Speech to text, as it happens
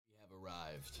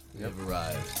We have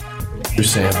arrived. Your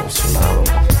samples phenomenal.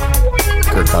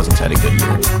 Kirk Cousins had a good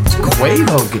year.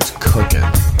 Quavo gets cooking.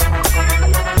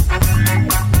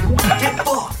 Get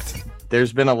fucked.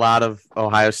 There's been a lot of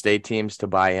Ohio State teams to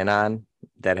buy in on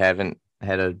that haven't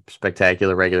had a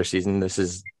spectacular regular season. This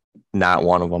is not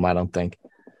one of them, I don't think.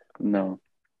 No.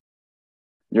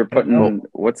 You're putting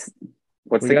what's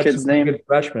the kid's name? Good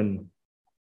freshman.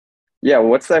 Yeah,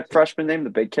 what's that freshman name? The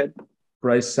big kid?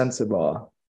 Bryce Sensabaugh.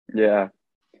 Yeah.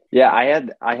 Yeah,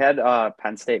 I had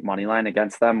Penn State money line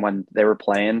against them when they were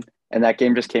playing, and that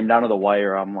game just came down to the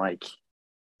wire. I'm like,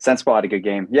 Sensabaugh had a good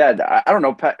game. Yeah, I don't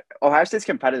know. Ohio State's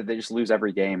competitive. They just lose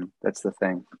every game. That's the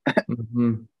thing.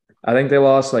 Mm-hmm. I think they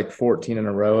lost like 14 in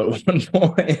a row at one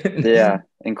point. Yeah,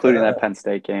 including that Penn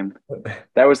State game.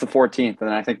 That was the 14th, and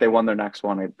I think they won their next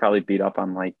one. They probably beat up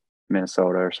on like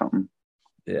Minnesota or something.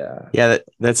 Yeah. Yeah,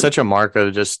 that's such a mark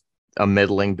of just a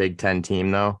middling Big Ten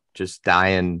team, though. Just die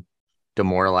in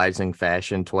demoralizing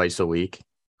fashion twice a week.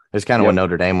 That's kind of what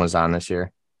Notre Dame was on this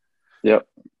year. Yep,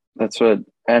 that's what.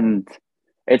 And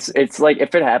it's like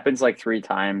if it happens like 3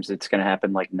 times, it's gonna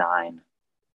happen like 9.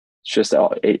 It's just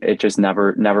it just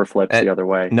never flips the other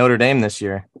way. Notre Dame this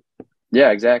year.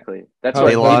 Yeah, exactly. That's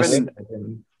they lost.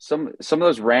 Some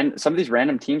of these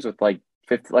random teams with like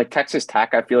 50, like Texas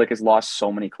Tech, I feel like has lost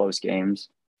so many close games.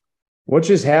 What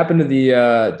just happened to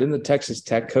didn't the Texas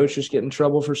Tech coach just get in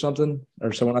trouble for something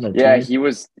or someone on their team? Yeah, he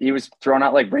was throwing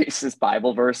out like racist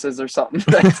Bible verses or something.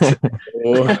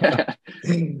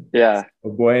 Yeah.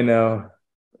 Bueno.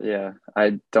 Yeah,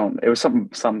 it was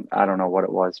some I don't know what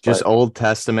it was. Just Old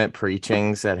Testament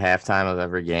preachings at halftime of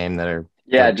every game that are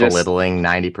belittling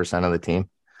 90% of the team.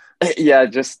 Yeah,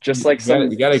 just like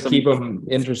you got to keep them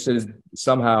interested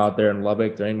somehow out there in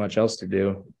Lubbock. There ain't much else to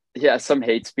do. Yeah, some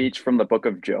hate speech from the book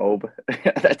of Job.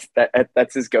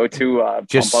 that's his go-to.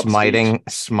 Just smiting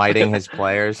his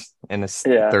players in a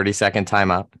 30-second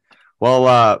timeout.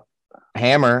 Well,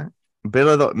 Hammer,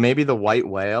 maybe the white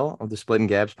whale of the Split and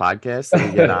Gabs podcast that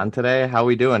we get on today. How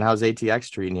we doing? How's ATX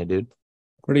treating you, dude?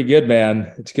 Pretty good,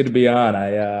 man. It's good to be on.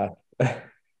 I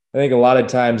think a lot of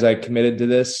times I committed to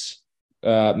this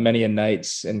many a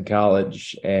nights in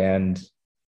college and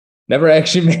never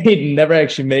actually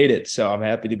made it. So I'm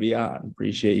happy to be on.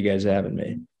 Appreciate you guys having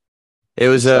me. It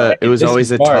was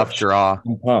always a tough draw.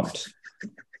 I'm pumped.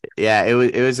 Yeah,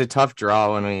 it was a tough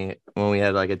draw when we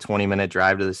had like a 20-minute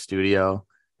drive to the studio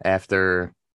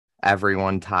after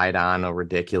everyone tied on a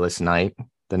ridiculous night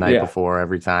the night before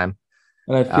every time.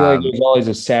 And I feel like it was always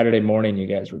a Saturday morning you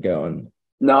guys were going.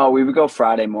 No, we would go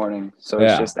Friday morning. So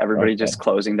it's just everybody just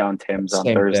closing down Tim's on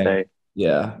Thursday. Thing.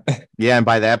 Yeah. Yeah, and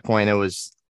by that point it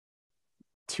was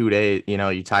 2 days.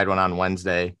 You tied one on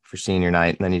Wednesday for senior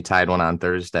night, and then you tied one on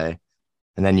Thursday.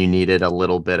 And then you needed a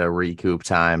little bit of recoup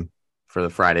time for the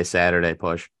Friday-Saturday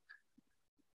push.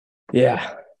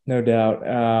 Yeah, no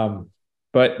doubt.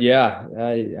 But yeah,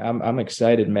 I'm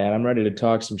excited, man. I'm ready to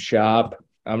talk some shop.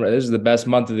 This is the best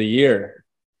month of the year.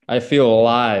 I feel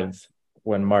alive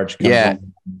when March comes. Yeah,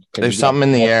 there's something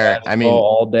in the air. I mean,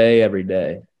 all day, every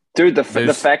day. Dude, the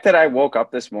fact that I woke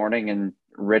up this morning and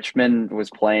Richmond was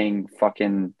playing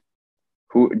fucking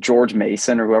George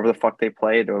Mason or whoever the fuck they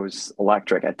played, it was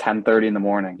electric at 10:30 in the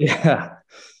morning. Yeah.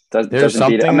 Doesn't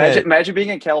beat it. Imagine being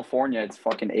in California. It's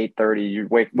fucking 8:30. You're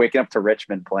waking up to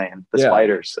Richmond playing the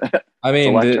Spiders. I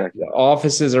mean, the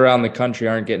offices around the country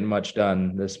aren't getting much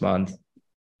done this month.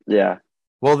 Yeah.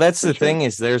 Well, that's the thing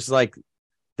is there's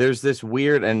this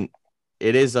weird, and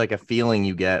it is like a feeling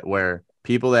you get where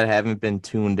people that haven't been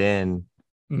tuned in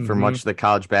for much of the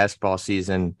college basketball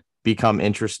season become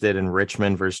interested in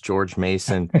Richmond versus George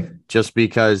Mason just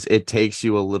because it takes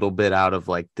you a little bit out of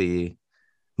like the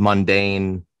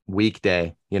mundane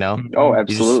weekday, Oh,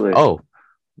 absolutely.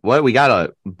 We got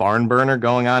a barn burner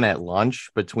going on at lunch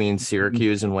between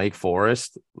Syracuse and Wake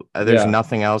Forest. There's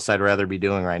nothing else I'd rather be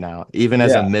doing right now, even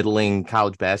as a middling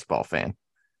college basketball fan.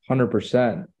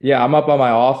 100%. Yeah, I'm up on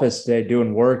my office today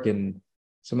doing work, and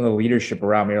some of the leadership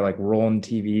around me are like rolling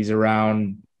TVs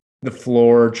around the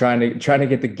floor, trying to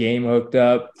get the game hooked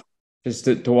up, just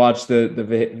to watch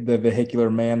the vehicular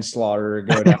manslaughter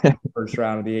go down the first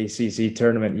round of the ACC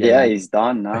tournament. Yeah, he's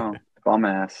done now. Bum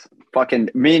ass. Fucking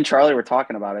me and Charlie were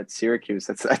talking about it. Syracuse.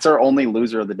 That's our only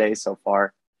loser of the day so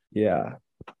far. Yeah.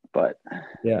 But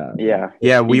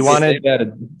yeah. We wanted.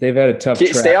 They've had a tough.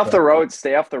 Stay off the roads.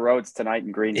 Stay off the roads tonight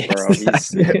in Greensboro.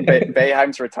 Exactly.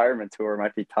 Boeheim's retirement tour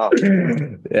might be tough.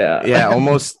 Yeah.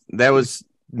 Almost. That was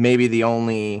maybe the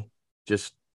only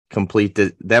just complete.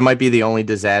 That might be the only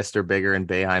disaster bigger in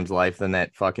Boeheim's life than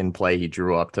that fucking play he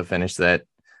drew up to finish that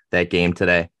game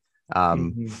today.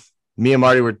 Me and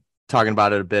Marty were talking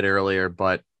about it a bit earlier,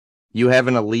 but you have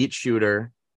an elite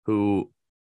shooter who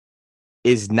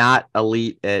is not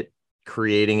elite at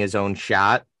creating his own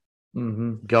shot,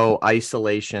 go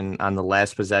isolation on the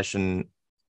last possession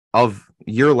of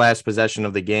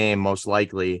the game, most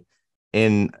likely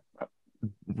in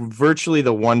virtually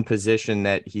the one position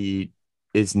that he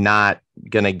is not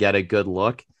going to get a good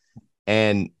look.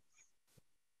 And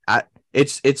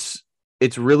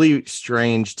it's really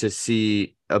strange to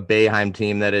see a Boeheim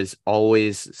team that is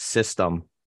always system.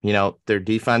 You know, their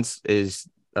defense is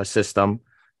a system.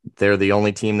 They're the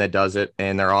only team that does it,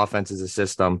 and their offense is a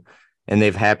system. And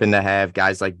they've happened to have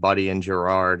guys like Buddy and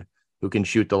Gerard who can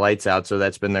shoot the lights out. So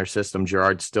that's been their system.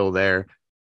 Gerard's still there.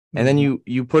 And then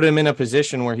you put him in a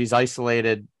position where he's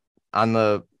isolated on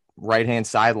the right-hand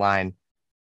sideline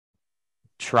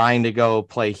trying to go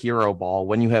play hero ball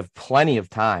when you have plenty of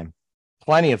time.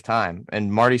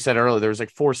 And Marty said earlier, there was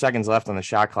like 4 seconds left on the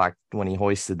shot clock when he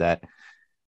hoisted that.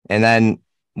 And then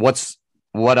what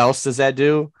else does that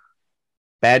do?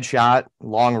 Bad shot,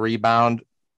 long rebound.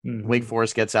 Wake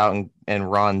Forest gets out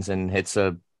and runs and hits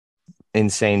a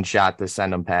insane shot to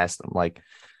send them past them. Like,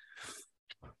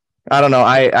 I don't know.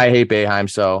 I hate Boeheim,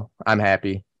 so I'm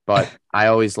happy. But I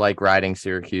always like riding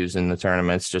Syracuse in the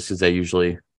tournaments just because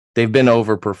they've been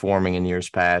overperforming in years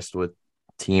past with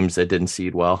teams that didn't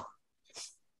seed well.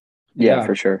 Yeah,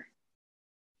 for sure.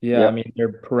 Yeah, I mean,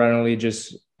 they're perennially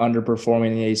just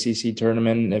underperforming the ACC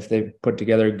tournament. If they put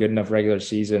together a good enough regular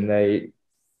season, they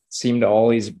seem to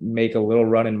always make a little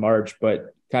run in March.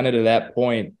 But kind of to that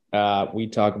point, we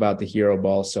talk about the hero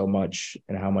ball so much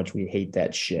and how much we hate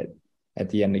that shit at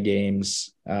the end of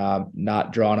games,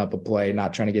 not drawing up a play,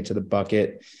 not trying to get to the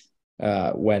bucket.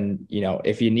 When, you know,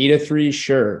 if you need a three,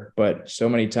 sure. But so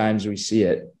many times we see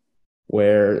it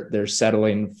where they're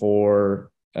settling for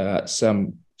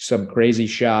some crazy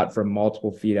shot from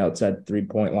multiple feet outside the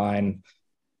 3-point line.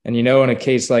 And, you know, in a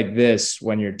case like this,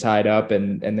 when you're tied up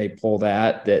and they pull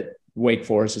that Wake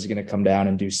Forest is going to come down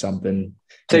and do something.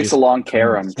 Takes a long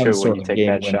carom too when you take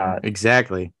that shot.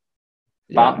 Exactly.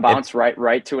 Bounce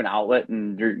right to an outlet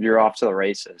and you're off to the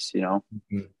races, you know?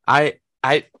 I'm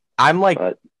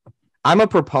a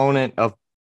proponent of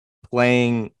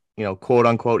playing, you know, quote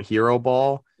unquote hero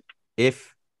ball.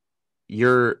 If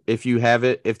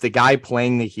the guy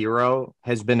playing the hero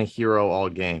has been a hero all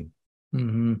game,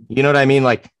 you know what I mean?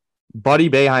 Like Buddy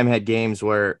Boeheim had games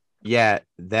where, yeah,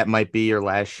 that might be your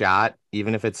last shot,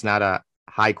 even if it's not a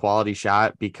high quality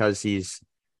shot, because he's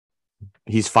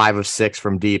 5 of 6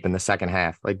 from deep in the second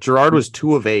half. Like Gerard was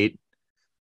 2 of 8,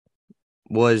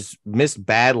 was missed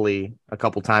badly a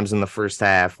couple times in the first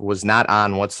half, was not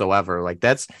on whatsoever. Like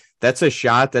that's a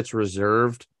shot that's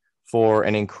reserved for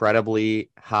an incredibly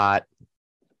hot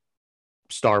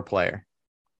star player.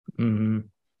 And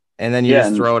then you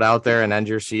just throw it out there and end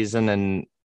your season. And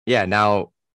yeah,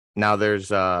 now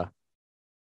there's you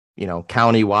know,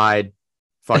 county-wide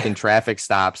fucking traffic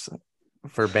stops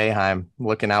for Boeheim,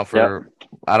 looking out for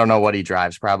I don't know what he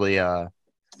drives, probably a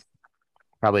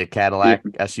Cadillac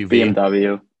SUV.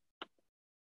 BMW.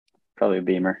 Probably a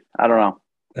Beamer. I don't know.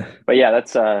 But yeah,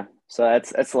 that's the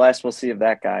last we'll see of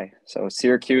that guy. So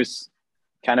Syracuse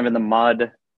kind of in the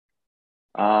mud.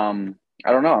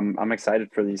 I don't know. I'm excited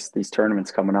for these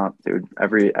tournaments coming up, dude.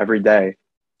 Every day.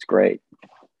 It's great.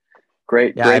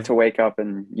 Great to wake up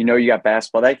and you know you got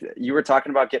basketball. You were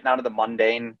talking about getting out of the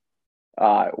mundane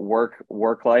work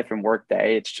life and work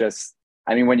day. It's just,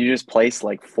 I mean, when you just place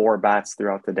like 4 bets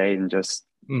throughout the day and just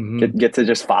get to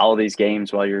just follow these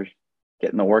games while you're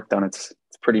getting the work done, it's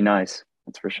pretty nice.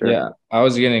 That's for sure. Yeah, I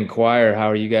was going to inquire, how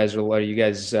are you guys? Are you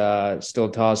guys still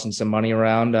tossing some money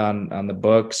around on the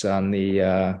books, on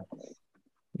the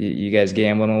you guys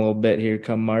gambling a little bit here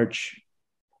come March?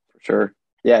 For sure.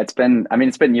 Yeah, it's been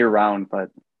year round, but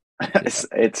it's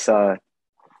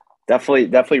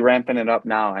definitely ramping it up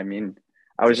now. I mean,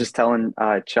 I was just telling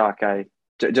Chuck, I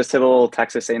just hit a little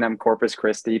Texas A&M Corpus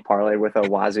Christi parlay with a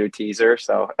Wazoo teaser.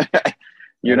 So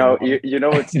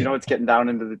it's getting down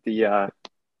into the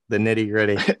nitty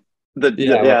gritty. the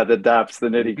depths, the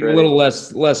nitty gritty. A little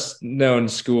less known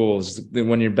schools than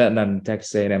when you're betting on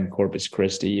Texas A&M Corpus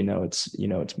Christi.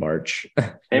 It's March.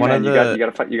 Hey man, you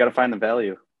gotta find the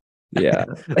value. Yeah.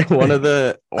 one of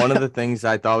the things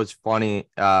I thought was funny,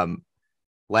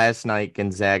 last night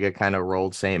Gonzaga kind of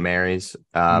rolled St. Mary's,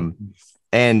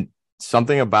 and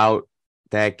something about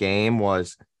that game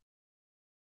was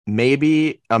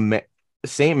maybe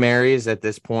St. Mary's at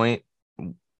this point,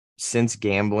 since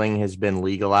gambling has been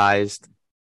legalized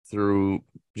through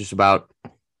just about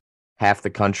half the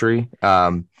country,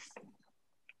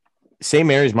 St.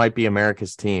 Mary's might be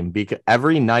America's team, because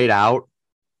every night out,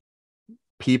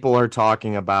 people are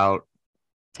talking about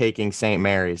taking St.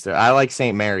 Mary's. I like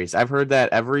St. Mary's. I've heard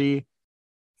that every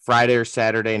Friday or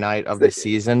Saturday night of the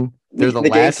season. They're the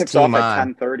game last tips team off at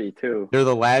on. 10:30 too. They're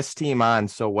the last team on.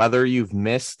 So whether you've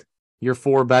missed your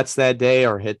 4 bets that day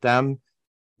or hit them,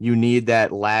 you need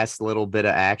that last little bit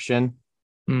of action.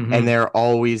 And they're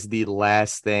always the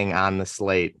last thing on the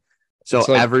slate.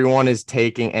 So everyone is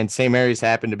taking, and St. Mary's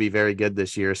happened to be very good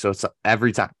this year. So it's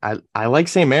every time. I like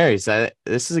St. Mary's.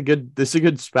 This is a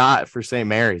good spot for St.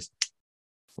 Mary's.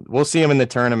 We'll see them in the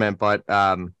tournament, but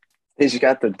they just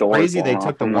got the door. Crazy they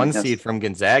took the 1 seed from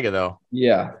Gonzaga though.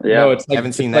 Yeah. No, it's like,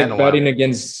 haven't seen that in a betting while.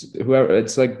 against whoever.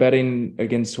 It's like betting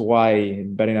against Hawaii,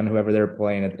 betting on whoever they're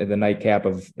playing at the nightcap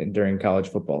during college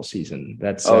football season.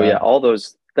 That's all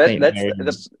those.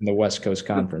 That's the West Coast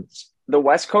Conference. The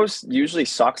West Coast usually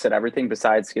sucks at everything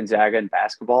besides Gonzaga and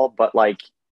basketball, but like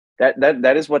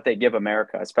that is what they give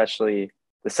America, especially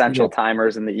the Central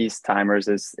Timers and the East Timers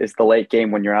is the late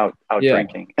game when you're out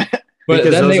drinking. But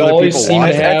then they always seem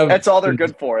to have that's all they're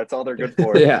good for. It's all they're good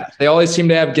for. Yeah. They always seem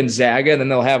to have Gonzaga, and then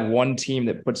they'll have one team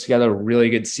that puts together a really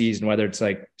good season, whether it's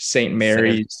like St.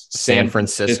 Mary's, San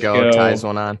Francisco ties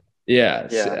one on.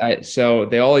 Yeah. So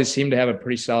they always seem to have a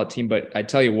pretty solid team. But I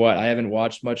tell you what, I haven't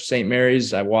watched much St.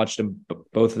 Mary's. I watched them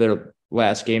both of their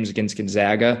last games against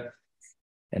Gonzaga.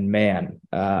 And man,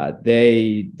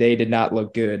 they did not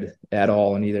look good at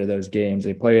all in either of those games.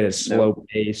 They played at a slow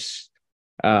pace.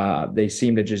 They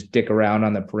seem to just dick around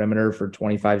on the perimeter for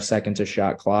 25 seconds a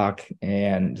shot clock.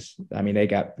 And I mean, they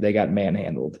got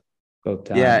manhandled both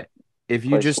times. Yeah. If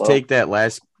you just take that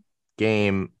last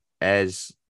game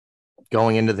as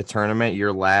going into the tournament,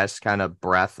 your last kind of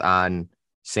breath on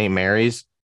St. Mary's,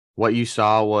 what you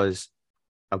saw was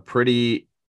a pretty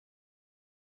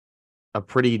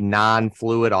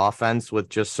non-fluid offense with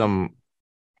just some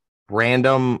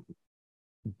random,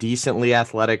 decently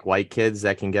athletic white kids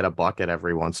that can get a bucket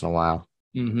every once in a while.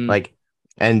 Like,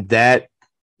 and that,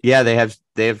 they have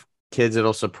kids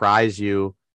that'll surprise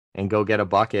you and go get a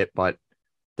bucket, but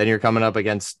then you're coming up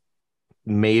against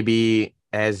maybe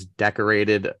as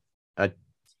decorated a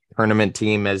tournament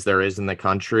team as there is in the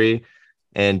country,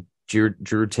 and Drew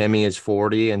Timme is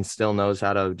 40 and still knows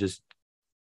how to just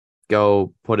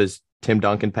go put his Tim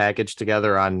Duncan package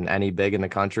together on any big in the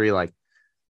country. Like,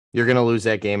 you're going to lose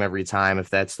that game every time if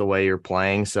that's the way you're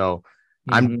playing. So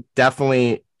it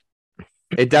definitely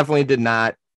did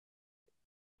not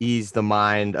ease the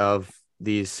mind of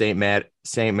these St.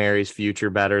 Mary's future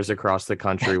bettors across the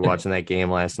country watching that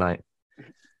game last night.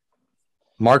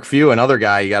 Mark Few, another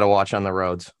guy you got to watch on the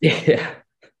roads. Yeah.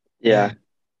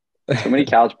 So many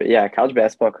college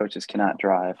basketball coaches cannot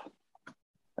drive.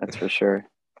 That's for sure.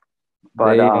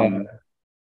 But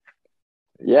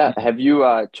have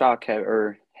you Chalk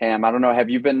or Ham? I don't know. Have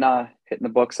you been hitting the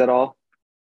books at all?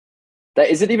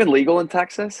 Is it even legal in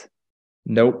Texas?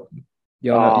 Nope.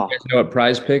 You guys know what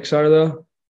Prize Picks are though?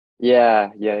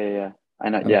 Yeah. I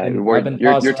know.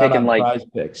 You're taking like Prize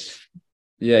Picks.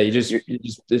 Yeah,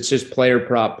 it's just player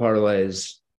prop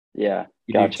parlays. Yeah,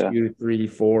 you gotcha. 2, 3,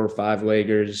 4, 5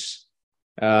 leggers.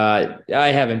 I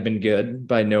haven't been good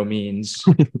by no means,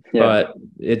 but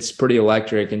it's pretty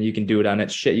electric, and you can do it on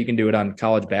You can do it on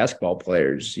college basketball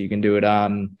players. You can do it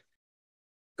on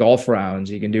golf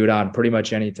rounds. You can do it on pretty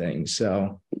much anything.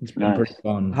 So it's been pretty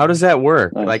fun. How does that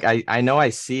work? Nice. Like, I know I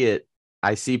see it.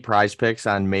 I see Prize Picks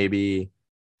on maybe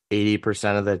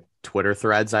 80% of the Twitter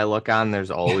threads I look on.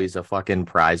 There's always a fucking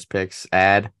Prize Picks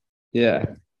ad. Yeah.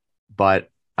 But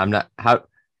I'm not, how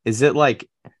is it like,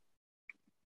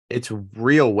 it's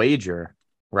real wager,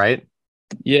 right?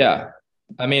 Yeah.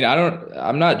 I mean,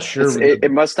 I'm not sure.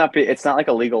 It must not be, it's not like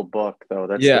a legal book though.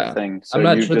 That's the thing. So I'm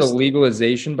not sure the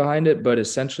legalization behind it, but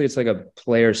essentially it's like a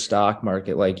player stock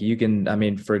market. Like you can, I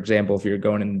mean, for example, if you're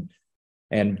going in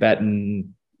and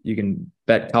betting, you can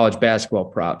bet college basketball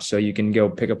props. So you can go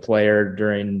pick a player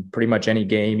during pretty much any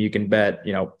game. You can bet,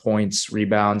 points,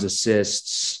 rebounds,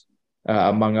 assists,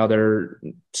 among other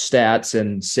stats.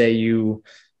 And say you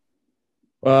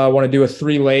want to do a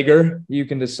 3-legger, you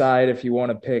can decide if you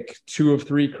want to pick 2 of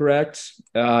 3 correct.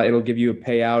 It'll give you a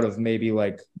payout of maybe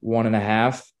like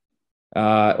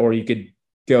 1.5. Or you could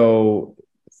go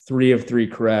 3 of 3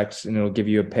 correct, and it'll give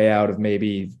you a payout of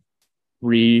maybe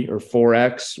 3 or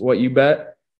 4x what you bet.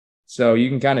 So you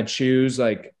can kind of choose,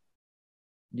 like,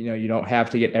 you don't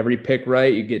have to get every pick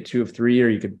right. You get 2 of 3, or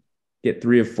you could get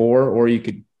 3 of 4, or you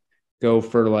could go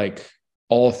for like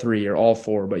all 3 or all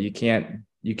 4, but you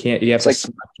have to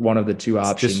select one of the 2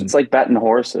 options. It's like betting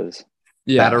horses.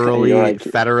 Yeah.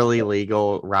 Federally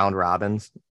legal round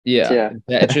robins. Yeah.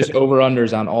 It's just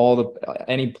over-unders on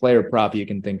any player prop you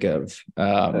can think of.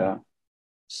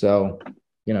 So,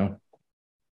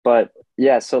 But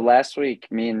Yeah, so last week,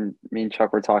 me and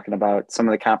Chuck were talking about some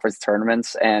of the conference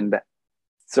tournaments, and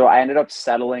so I ended up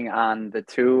settling on the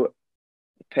two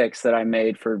picks that I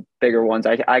made for bigger ones.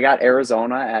 I got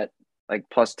Arizona at like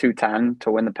plus 210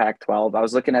 to win the Pac-12. I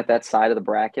was looking at that side of the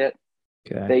bracket.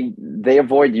 Okay. They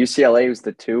avoid UCLA, who's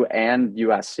the 2, and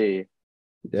USC.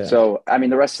 Yeah. So I mean,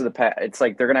 the rest of the pack, it's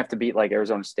like they're gonna have to beat like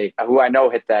Arizona State, who I know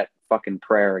hit that fucking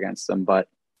prayer against them. But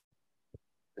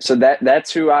so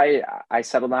that's who I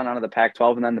settled on out of the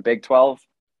Pac-12, and then the Big 12.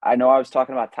 I know I was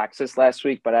talking about Texas last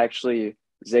week, but I actually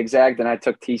zigzagged and I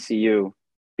took TCU,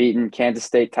 beating Kansas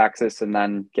State, Texas, and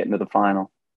then getting to the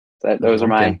final. Those are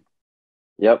my.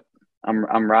 Yep, I'm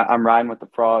riding with the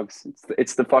Frogs.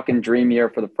 It's the fucking dream year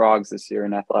for the Frogs this year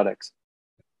in athletics.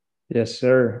 Yes,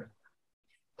 sir.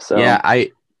 So yeah,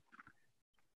 I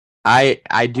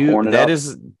do. horn it That up.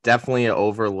 is definitely an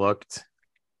overlooked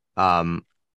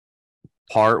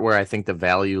part where I think the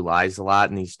value lies a lot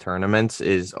in these tournaments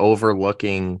is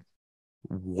overlooking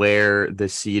where the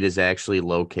seed is actually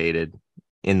located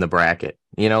in the bracket.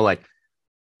 You know, like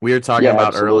we were talking Yeah, about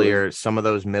absolutely. earlier, some of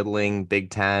those middling Big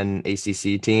Ten,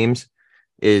 ACC teams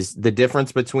is the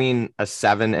difference between a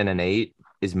 7 and an 8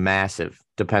 is massive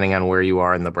depending on where you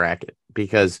are in the bracket.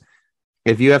 Because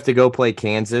if you have to go play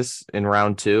Kansas in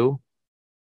round 2,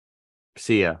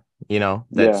 see ya. You know,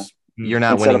 Yeah. you're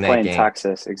not Instead of winning that playing game.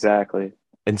 Texas, exactly.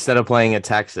 Instead of playing a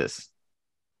Texas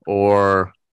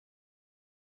or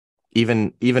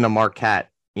even a Marquette,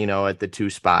 you know, at the 2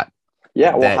 spot.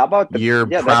 Yeah. Well, That how about you're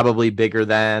that? probably bigger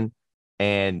than,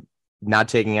 and not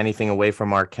taking anything away from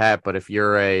Marquette, but if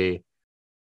you're a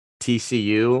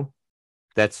TCU,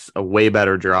 that's a way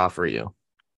better draw for you.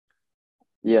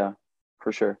 Yeah,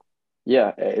 for sure.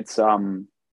 Yeah, it's and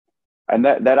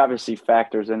that obviously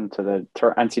factors into the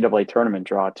NCAA tournament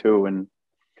draw too, and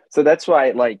so that's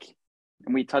why like,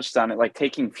 and we touched on it, like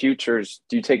taking futures.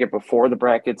 Do you take it before the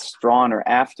bracket's drawn or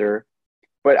after?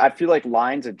 But I feel like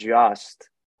lines adjust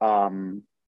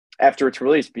after it's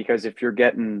released, because if you're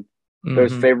getting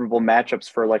those Mm-hmm. favorable matchups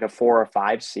for like a 4 or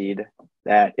 5 seed,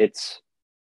 that it's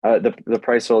the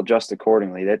price will adjust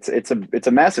accordingly. It's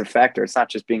a massive factor. It's not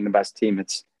just being the best team.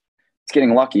 It's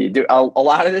getting lucky. A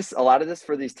lot of this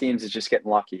for these teams is just getting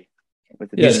lucky with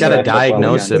the You Yeah. just teams got they to So match up well when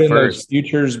you diagnose put it against. in those first.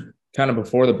 futures kind of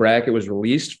before the bracket was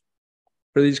released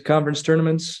for these conference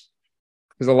tournaments,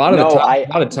 because No, a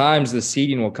lot of times the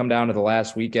seeding will come down to the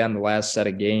last weekend, the last set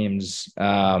of games.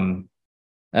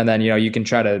 And then, you can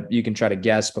try to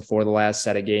guess before the last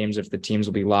set of games if the teams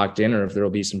will be locked in or if there will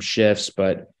be some shifts.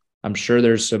 But I'm sure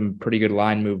there's some pretty good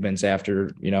line movements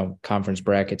after, conference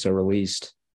brackets are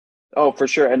released. oh, for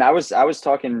sure. And I was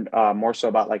talking more so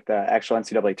about like the actual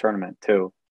NCAA tournament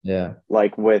too. Yeah.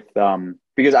 Like with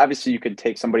because obviously you could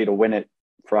take somebody to win it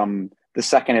from the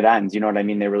second it ends. You know what I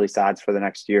mean? They release odds for the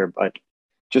next year, but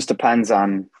just depends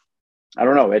on. I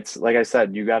don't know. It's like I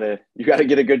said, you gotta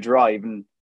get a good draw, even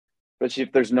especially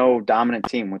if there's no dominant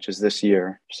team, which is this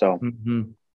year. So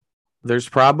Mm-hmm. That's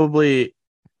probably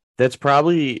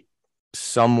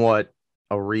somewhat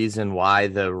a reason why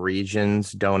the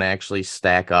regions don't actually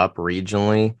stack up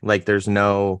regionally. Like there's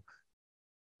no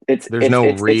it's there's it's no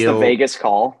it's the real. Vegas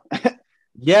call.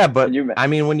 Yeah, Can but you? I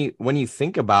mean when you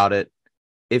think about it,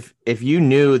 if you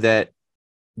knew that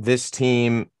this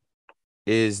team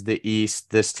is the East,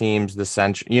 this team's the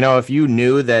Central, if you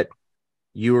knew that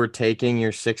you were taking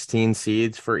your 16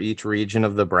 seeds for each region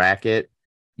of the bracket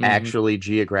Mm-hmm. actually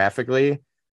geographically,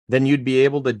 then you'd be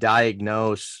able to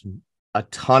diagnose a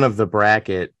ton of the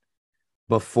bracket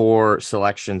before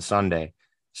selection Sunday.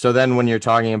 So then when you're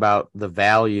talking about the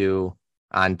value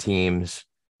on teams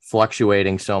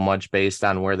fluctuating so much based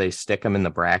on where they stick them in the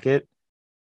bracket,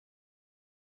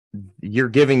 you're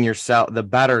giving yourself, the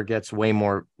better gets way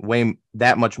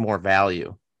that much more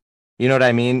value. You know what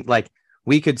I mean? Like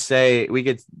we could say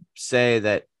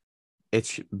that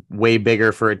it's way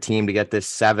bigger for a team to get this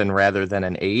 7 rather than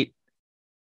an 8.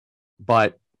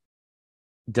 But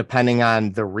depending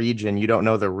on the region, you don't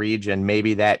know the region.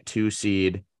 Maybe that 2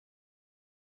 seed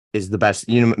is the best.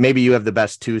 Maybe you have the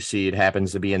best 2 seed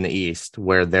happens to be in the East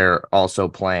where they're also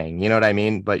playing. You know what I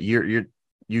mean? But you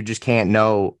just can't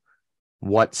know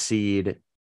what seed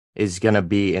is going to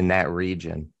be in that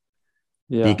region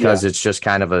because it's just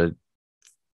kind of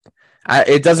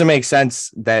it doesn't make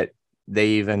sense that they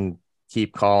even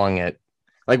keep calling it.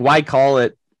 Like, why call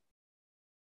it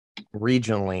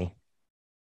regionally?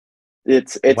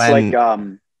 It's like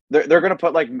they're gonna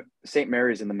put like St.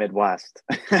 Mary's in the Midwest.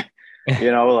 Like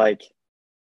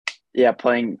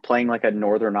playing like a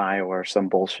Northern Iowa or some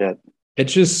bullshit.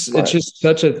 It's just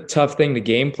such a tough thing to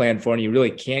game plan for, and you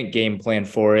really can't game plan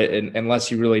for it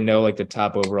unless you really know like the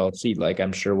top overall seed. Like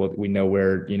I'm sure we know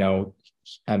where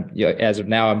as of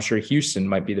now, I'm sure Houston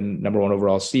might be the number one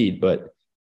overall seed, but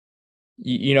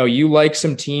you like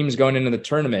some teams going into the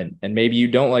tournament, and maybe you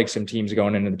don't like some teams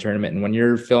going into the tournament. And when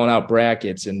you're filling out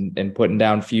brackets and putting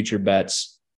down future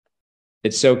bets,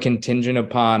 it's so contingent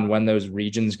upon when those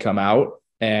regions come out.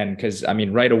 And because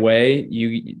right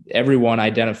away, everyone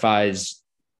identifies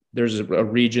there's a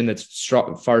region that's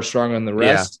far stronger than the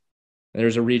rest. Yeah.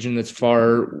 There's a region that's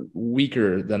far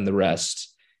weaker than the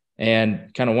rest.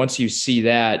 And kind of once you see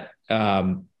that,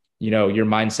 your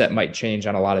mindset might change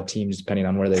on a lot of teams depending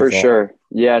on where they fall. For sure.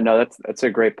 Yeah, no, that's a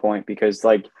great point, because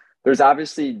like there's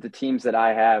obviously the teams that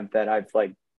I have that I've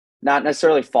like not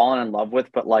necessarily fallen in love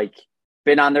with, but like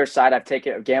been on their side. I've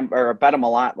taken a gamble or bet them a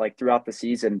lot like throughout the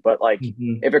season. But like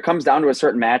if it comes down to a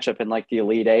certain matchup in like the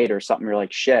Elite Eight or something, you're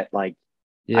like, shit, like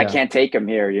I can't take them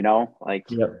here, like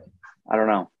I don't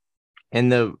know.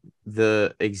 And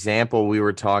the example we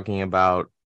were talking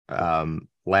about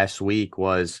last week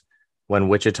was when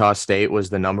Wichita State was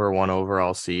the number one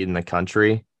overall seed in the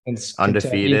country,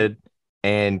 undefeated,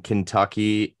 and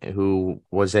Kentucky, who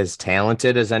was as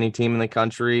talented as any team in the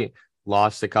country,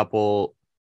 lost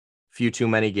few too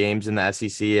many games in the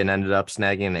SEC and ended up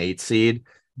snagging an 8 seed.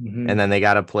 And then they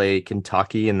got to play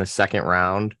Kentucky in the second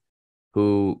round,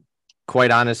 who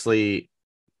quite honestly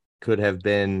could have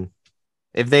been,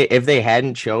 if they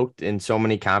hadn't choked in so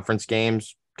many conference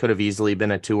games, could have easily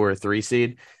been a 2 or a 3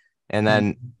 seed. And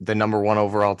then the number one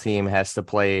overall team has to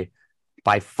play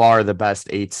by far the best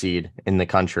 8 seed in the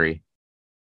country.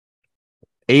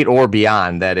 8 or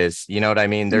beyond, that is, you know what I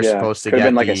mean? They're supposed to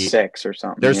get like a 6 or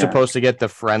something. They're supposed to get the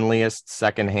friendliest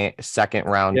second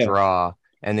round draw,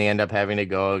 and they end up having to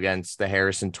go against the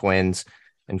Harrison twins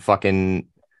and fucking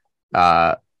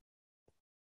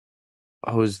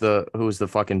who's the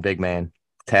fucking big man?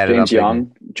 James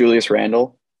Young, Julius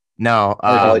Randle. No,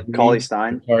 Cauley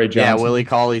Stein. Yeah, Willie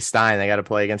Cauley Stein. They got to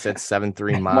play against that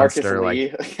 7-3 monster.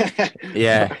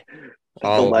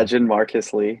 The legend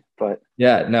Marcus Lee. But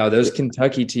those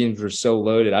Kentucky teams were so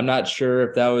loaded. I'm not sure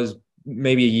if that was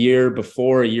maybe a year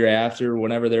before, a year after,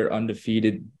 whenever they're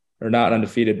undefeated or not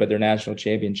undefeated, but their national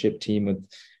championship team with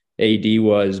AD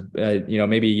was,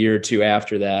 maybe a year or two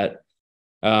after that.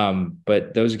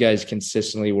 But those guys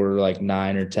consistently were like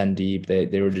 9 or 10 deep.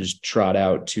 They were just trot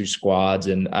out 2 squads.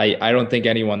 And I don't think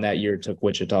anyone that year took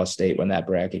Wichita State when that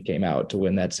bracket came out to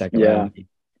win that second round. It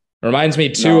reminds me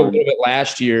too a little bit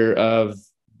last year of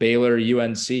Baylor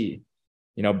UNC.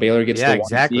 Baylor gets the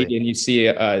 1 seed, and you see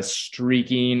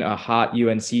a hot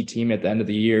UNC team at the end of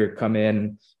the year come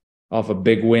in off a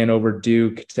big win over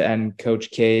Duke to end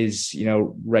Coach K's,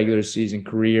 regular season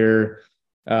career.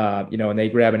 And they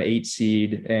grab an 8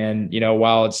 seed, and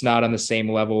while it's not on the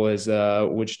same level as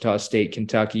Wichita State,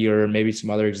 Kentucky, or maybe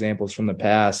some other examples from the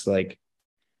past, like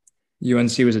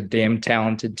UNC was a damn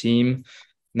talented team,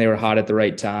 and they were hot at the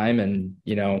right time, and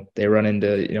they run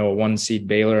into a 1 seed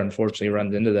Baylor, unfortunately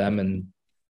runs into them, and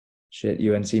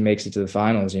UNC makes it to the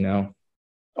finals.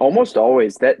 Almost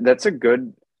always. That's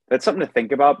something to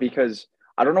think about, because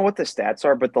I don't know what the stats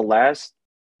are, but the last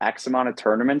X amount of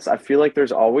tournaments, I feel like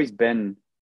there's always been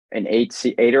an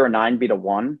 8 or a 9 beat a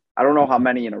 1. I don't know how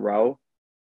many in a row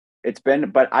it's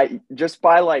been, but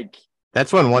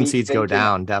that's when 1 seeds go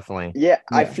down, definitely. Yeah,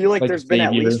 I feel like there's been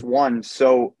at least one.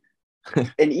 So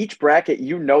in each bracket,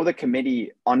 the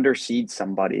committee underseeds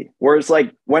somebody. Whereas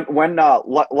like when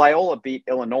Loyola beat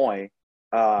Illinois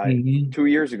 2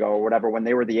 years ago or whatever, when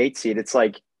they were the 8 seed, it's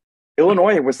like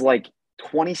Illinois was like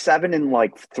 27 and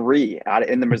like 3 out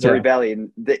in the Missouri Valley,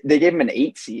 and they gave them an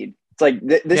 8 seed. It's like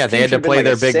this. Yeah, they had to play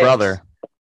their big 6. brother.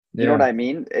 You know what I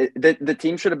mean? The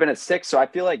team should have been at 6. So I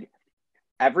feel like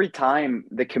every time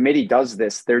the committee does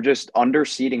this, they're just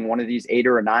underseeding one of these 8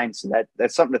 or a 9. So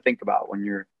that's something to think about when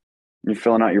you're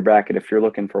filling out your bracket. If you're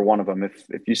looking for one of them,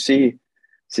 if you see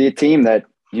a team that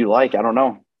you like, I don't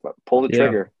know, pull the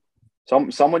trigger.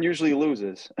 Someone usually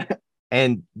loses.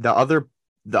 And the other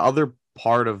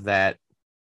part of that,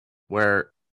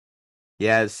 where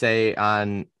say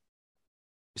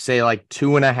like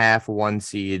 2.5 1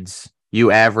 seeds,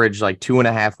 you average like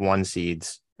 2.5 1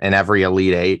 seeds in every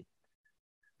Elite Eight,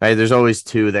 right? There's always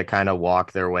 2 that kind of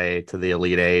walk their way to the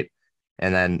Elite Eight,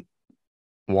 and then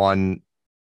one.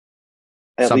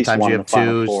 Sometimes you have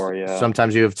 2, 4,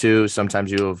 sometimes you have 2,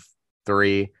 sometimes you have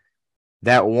 3.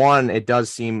 That one, it does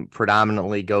seem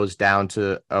predominantly goes down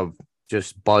to a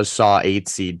just buzzsaw 8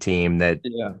 seed team that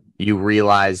you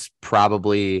realize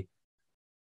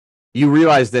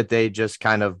that they just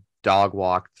kind of dog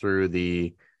walked through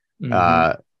the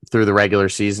regular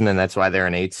season, and that's why they're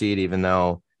an 8 seed, even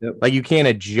though like you can't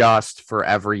adjust for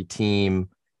every team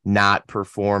not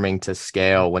performing to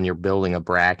scale when you're building a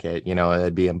bracket.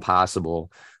 It'd be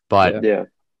impossible. But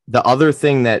the other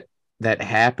thing that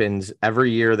happens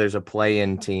every year, there's a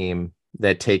play-in team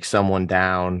that takes someone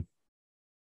down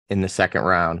in the second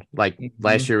round. Like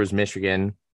last year was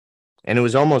Michigan, and it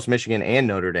was almost Michigan and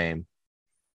Notre Dame.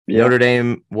 Yeah. Notre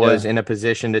Dame was in a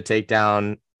position to take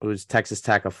down, it was Texas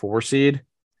Tech, a 4 seed.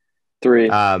 3.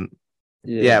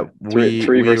 We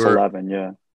 3 versus were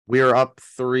 11. We were up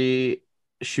 3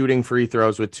 shooting free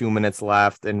throws with 2 minutes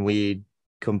left, and we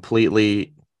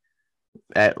completely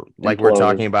imploded. We're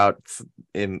talking about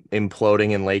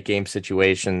imploding in late game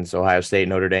situations. Ohio State,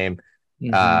 Notre Dame,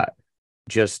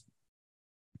 just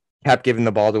kept giving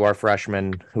the ball to our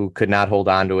freshmen who could not hold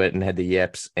on to it and had the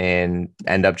yips and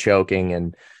end up choking.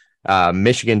 And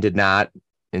Michigan did not,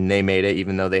 and they made it,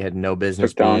 even though they had no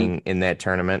business being in that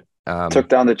tournament. Took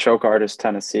down the choke artist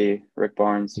Tennessee, Rick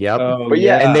Barnes. Yep. But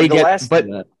and they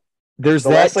there's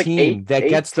that team that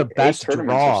gets the best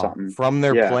draw from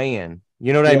their play-in.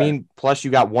 You know what I mean? Plus,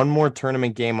 you got one more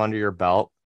tournament game under your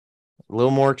belt, a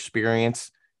little more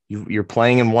experience. You're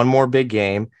playing in one more big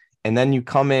game, and then you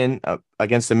come in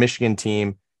against a Michigan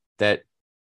team that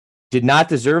did not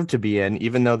deserve to be in,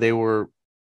 even though they were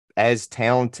as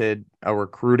talented a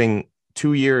recruiting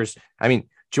 2 years. I mean,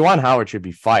 Juwan Howard should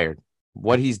be fired.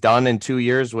 What he's done in 2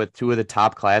 years with 2 of the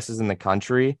top classes in the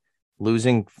country,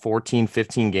 losing 14,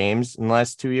 15 games in the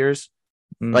last 2 years.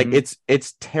 Like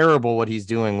it's terrible what he's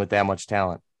doing with that much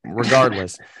talent.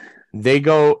 Regardless, they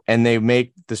go and they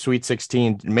make the Sweet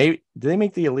 16. Did they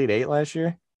make the Elite 8 last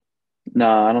year?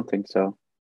 No, I don't think so.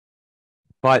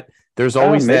 But there's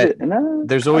always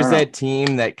that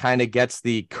team that kind of gets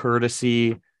the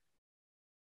courtesy.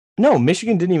 No,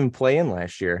 Michigan didn't even play in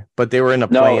last year, but they were in a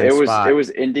play-in spot. It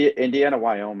was Indiana,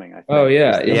 Wyoming, I think. Oh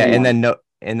yeah, and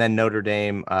then Notre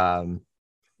Dame.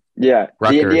 Rutgers.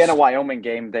 The Indiana Wyoming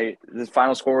game, the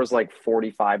final score was like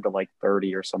 45 to like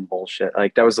 30 or some bullshit.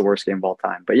 Like that was the worst game of all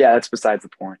time. But that's besides the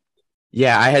point.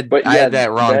 Yeah, I had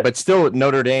that wrong, but still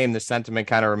Notre Dame, the sentiment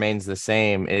kind of remains the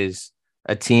same, is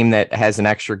a team that has an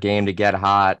extra game to get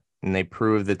hot, and they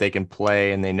prove that they can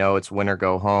play, and they know it's win or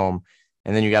go home.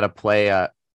 And then you got to play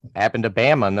happened to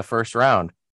Bama in the first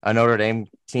round, a Notre Dame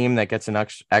team that gets an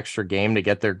extra game to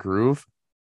get their groove.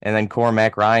 And then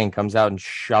Cormac Ryan comes out and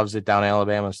shoves it down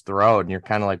Alabama's throat. And you're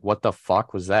kind of like, what the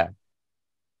fuck was that?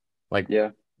 Like,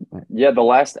 the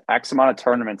last X amount of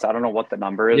tournaments, I don't know what the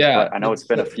number is, but I know it's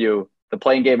been a few. The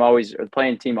playing team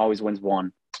always wins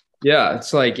one. Yeah,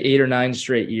 it's like 8 or 9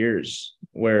 straight years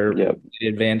where they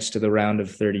advance to the round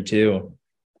of 32.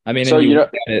 I mean, so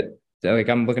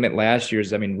I'm looking at last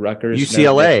year's. I mean, Rutgers,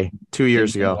 UCLA 2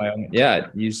 years ago. Yeah,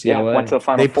 UCLA went to the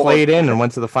Final Four. Played in and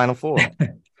went to the Final Four.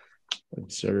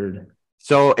 Absurd.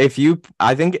 So I think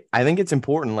it's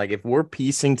important. Like if we're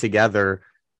piecing together,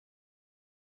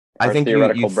 I think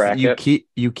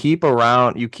you keep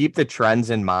the trends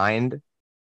in mind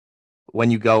when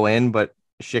you go in, but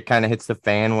shit kind of hits the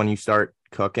fan when you start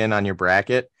cooking on your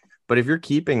bracket. But if you're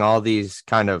keeping all these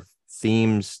kind of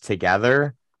themes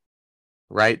together,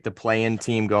 right? The play-in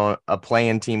team going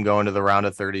to the round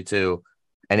of 32,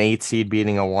 an 8 seed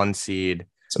beating a 1 seed,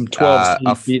 some 12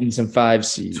 seeds beating some 5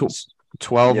 seeds.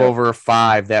 12 over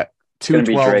 5, that 2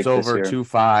 12s over 2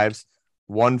 5s,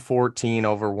 114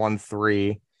 over 1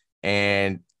 3,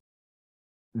 and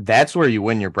that's where you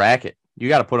win your bracket. You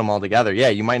got to put them all together. Yeah,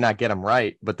 you might not get them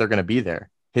right, but they're going to be there.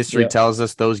 History tells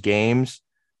us those games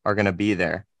are going to be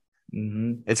there.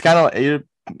 It's kind of you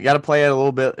got to play it a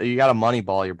little bit. You got to money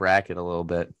ball your bracket a little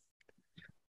bit.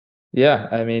 Yeah,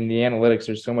 I mean the analytics.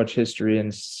 There's so much history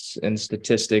and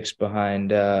statistics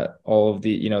behind all of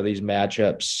the these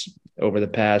matchups over the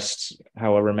past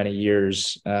however many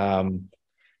years.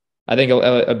 I think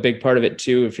a big part of it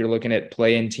too, if you're looking at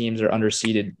play-in teams or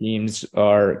underseeded teams,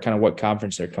 are kind of what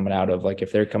conference they're coming out of. Like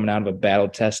if they're coming out of a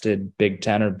battle-tested Big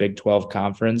 10 or Big 12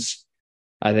 conference,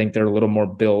 I think they're a little more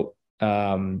built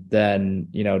than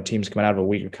teams coming out of a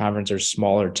weaker conference or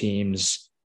smaller teams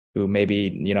who maybe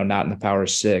not in the Power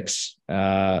 6.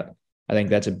 I think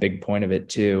that's a big point of it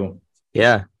too.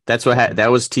 Yeah, that's what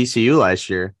that was TCU last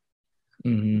year.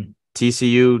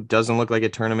 TCU doesn't look like a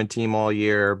tournament team all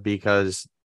year because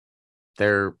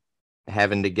they're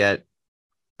having to get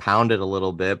pounded a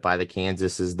little bit by the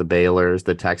Kansases, the Baylors,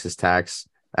 the Texas Techs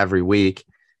every week.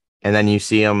 And then you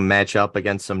see them match up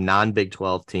against some non-Big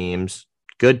 12 teams,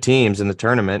 good teams in the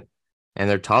tournament, and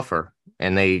they're tougher.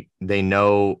 And they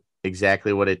know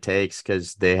exactly what it takes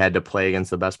because they had to play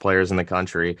against the best players in the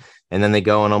country. And then they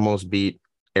go and almost beat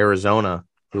Arizona,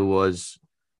 who was,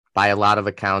 by a lot of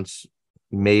accounts,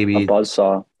 maybe a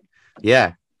buzzsaw.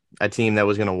 Yeah, a team that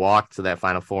was going to walk to that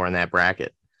Final Four in that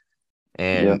bracket.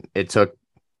 and it took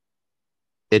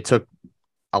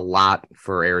a lot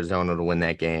for Arizona to win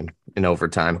that game in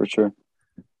overtime. For sure.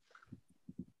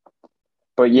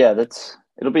 But yeah,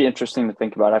 it'll be interesting to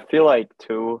think about. I feel like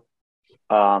too,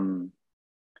 a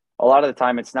lot of the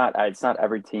time it's not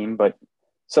every team, but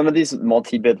some of these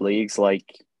multi-bid leagues, like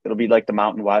it'll be like the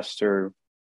Mountain West or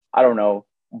I don't know.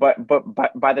 But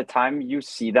by the time you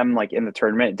see them like in the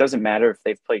tournament, it doesn't matter if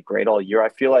they've played great all year. I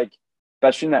feel like,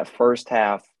 especially in that first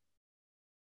half,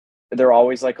 they're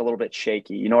always like a little bit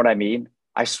shaky. You know what I mean?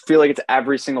 I feel like it's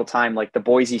every single time, like the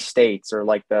Boise States or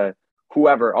like the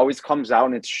whoever always comes out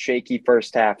and it's shaky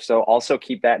first half. So also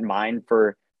keep that in mind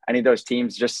for any of those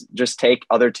teams. Just take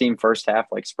other team first half,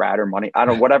 like spread or money. I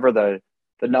don't know, whatever the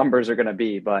numbers are going to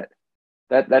be, but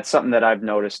that's something that I've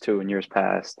noticed too in years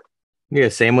past. Yeah,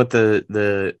 same with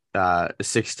the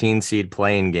 16 seed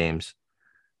playing games.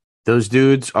 Those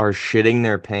dudes are shitting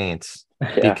their pants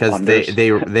because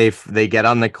they get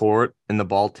on the court and the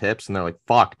ball tips and they're like,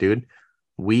 "Fuck, dude,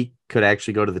 we could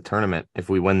actually go to the tournament if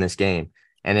we win this game."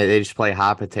 And they just play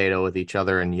hot potato with each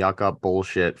other and yuck up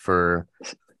bullshit for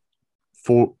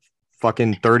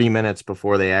fucking 30 minutes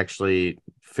before they actually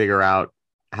figure out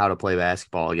how to play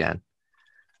basketball again.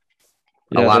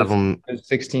 Yeah, a lot of them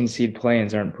 16 seed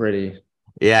play-ins aren't pretty.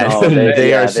 Yeah, No,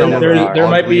 they are some of the there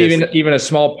might be ugliest. even a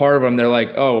small part of them. They're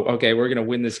like, oh, okay, we're gonna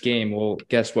win this game. Well,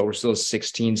 guess what? We're still a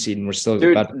 16 seed, and we're still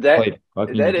about to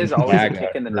play. That is always a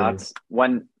kick in the nuts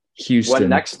when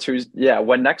next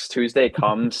Tuesday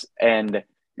comes and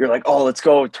you're like, oh, let's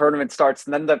go, tournament starts,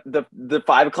 and then the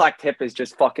 5 o'clock tip is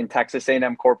just fucking Texas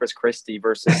A&M Corpus Christi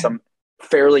versus some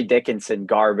Fairleigh Dickinson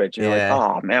garbage. And you're like,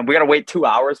 oh man, we gotta wait 2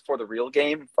 hours for the real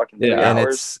game. Fucking 3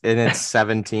 hours. And it's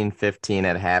 17-15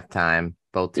 at halftime.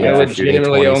 Both teams I are shooting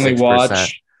 26%. Only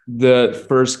watch the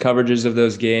first coverages of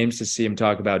those games to see him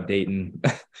talk about Dayton.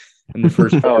 In the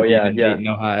first Dayton,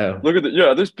 Ohio. Look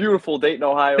at this beautiful Dayton,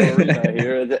 Ohio arena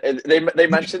here. They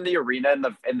mentioned the arena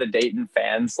and the Dayton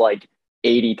fans like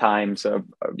 80 times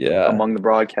among the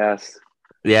broadcasts.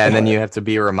 Yeah, and then you have to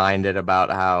be reminded about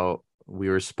how we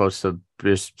were supposed to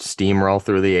just steamroll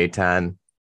through the A10.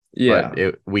 Yeah,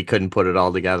 but we couldn't put it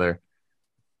all together.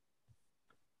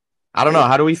 I don't know.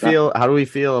 How do we feel? How do we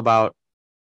feel about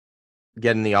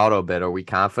getting the auto bid? Are we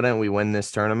confident we win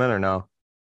this tournament or no?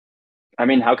 I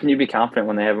mean, how can you be confident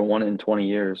when they haven't won it in 20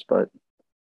 years? But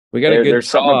we got a good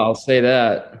draw. I'll say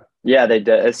that. Yeah, they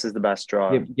did. This is the best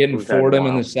draw. Getting Fordham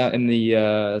in the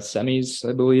semis,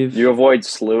 I believe. You avoid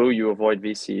SLU. You avoid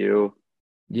VCU.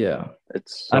 Yeah,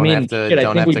 it's. I think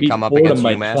we beat come up against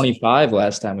by 25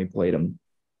 last time we played them.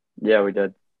 Yeah, we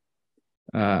did.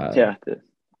 Yeah.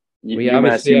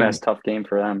 UMass tough game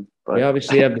for them. But we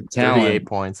obviously have the talent. 38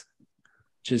 points.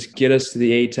 Just get us to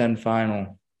the A10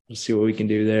 final. We'll see what we can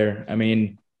do there. I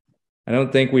mean, I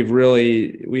don't think we've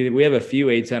really we have a few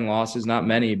A10 losses, not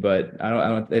many, but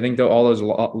I think all those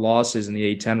losses in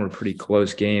the A10 were pretty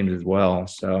close games as well.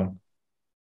 So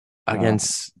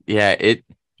it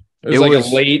was like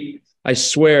a late. I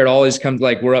swear it always comes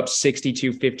like we're up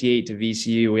 62-58 to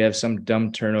VCU. We have some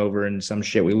dumb turnover and some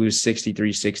shit. We lose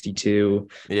 63-62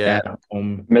 at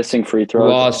home. Missing free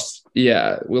throws. We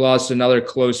lost another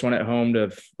close one at home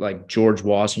to like George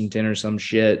Washington or some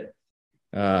shit.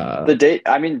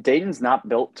 Dayton's not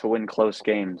built to win close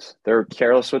games. They're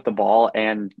careless with the ball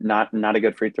and not a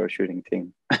good free throw shooting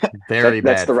team. Very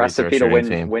bad. That's the recipe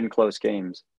to win close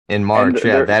games. In March,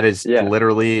 that is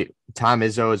literally Tom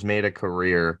Izzo has made a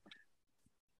career.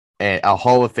 A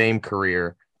Hall of Fame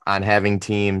career on having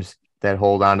teams that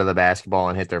hold on to the basketball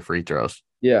and hit their free throws.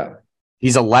 Yeah.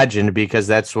 He's a legend because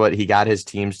that's what he got his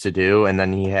teams to do. And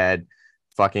then he had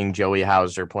fucking Joey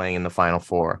Hauser playing in the Final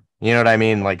Four. You know what I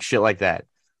mean? Like shit like that.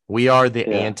 We are the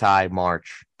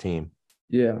anti-March team.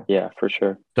 Yeah. Yeah, for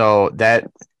sure. So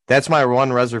that's my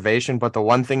one reservation. But the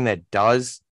one thing that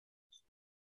does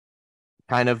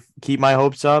kind of keep my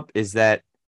hopes up is that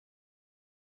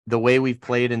the way we've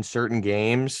played in certain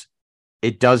games,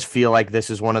 it does feel like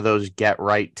this is one of those get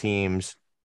right teams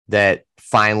that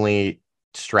finally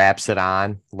straps it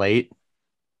on late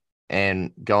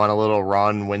and go on a little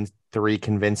run, win 3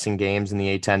 convincing games in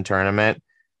the A10 tournament,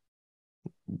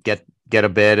 get a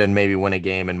bid and maybe win a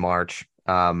game in March.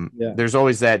 There's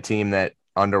always that team that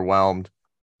underwhelmed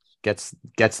gets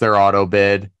their auto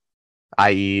bid,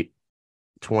 i.e.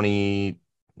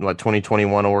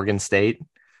 2021 Oregon State.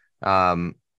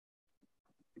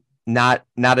 Not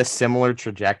a similar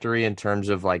trajectory in terms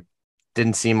of like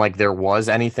didn't seem like there was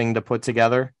anything to put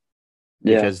together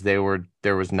because there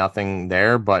was nothing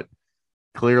there, but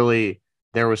clearly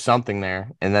there was something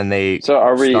there, and then they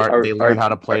learn how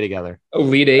to play together.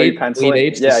 Elite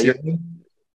Eight. Yeah,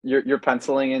 You're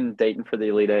penciling in Dayton for the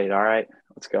Elite Eight. All right,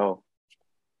 let's go.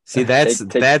 See,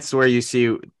 that's where you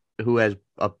see who has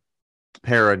a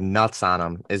pair of nuts on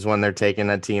them is when they're taking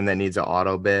a team that needs an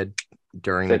auto bid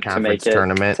during the conference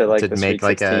tournament to make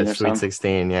like a Sweet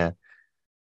 16. Yeah.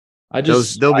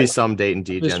 There'll be some Dayton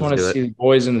degens. I just want to see the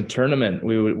boys in the tournament.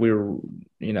 We were,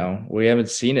 we haven't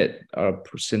seen it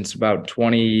since about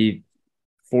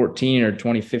 2014 or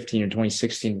 2015 or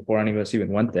 2016 before any of us even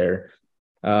went there.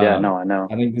 I know.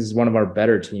 I think this is one of our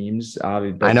better teams. I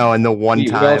know, and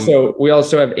we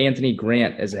also have Anthony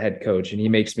Grant as a head coach, and he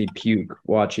makes me puke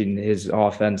watching his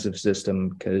offensive system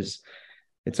because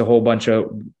it's a whole bunch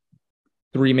of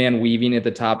three-man weaving at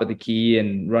the top of the key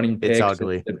and running picks. It's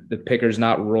ugly. The picker's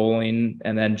not rolling,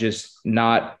 and then just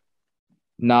not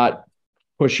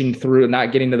pushing through,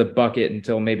 not getting to the bucket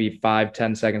until maybe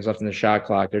 5-10 seconds left in the shot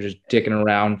clock. They're just dicking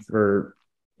around for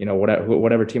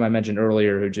whatever team I mentioned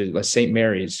earlier, who just like St.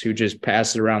 Mary's, who just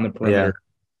passes around the perimeter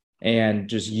and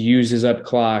just uses up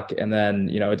clock. And then,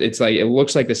 it's like, it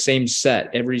looks like the same set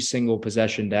every single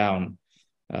possession down.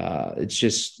 It's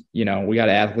just, we got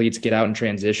athletes get out in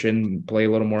transition, play a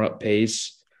little more up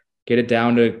pace, get it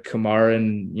down to Kamar.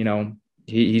 And,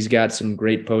 he's got some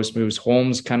great post moves.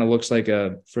 Holmes kind of looks like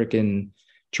a freaking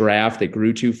giraffe that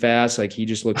grew too fast. Like he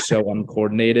just looks so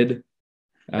uncoordinated.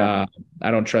 I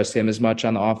don't trust him as much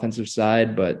on the offensive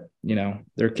side, but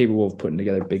they're capable of putting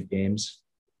together big games.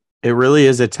 It really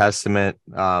is a testament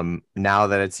now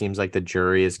that it seems like the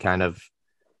jury has kind of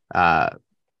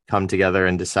come together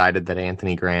and decided that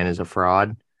Anthony Grant is a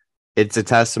fraud. It's a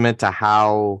testament to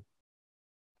how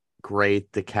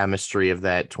great the chemistry of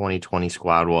that 2020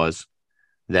 squad was,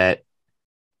 that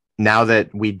now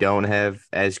that we don't have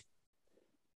as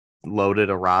loaded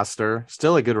a roster,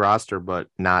 still a good roster, but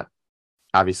not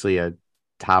obviously a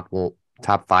top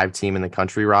 5 team in the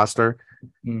country roster,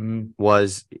 he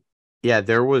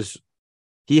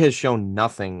has shown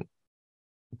nothing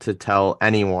to tell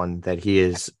anyone that he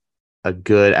is a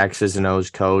good X's and O's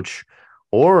coach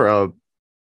or a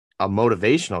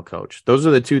motivational coach. Those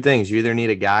are the two things. You either need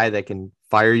a guy that can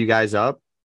fire you guys up,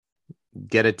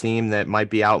 get a team that might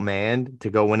be outmanned to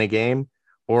go win a game,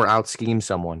 or out scheme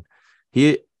someone.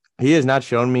 He has not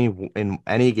shown me in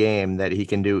any game that he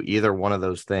can do either one of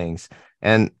those things.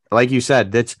 And like you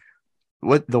said, that's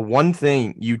what the one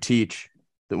thing you teach,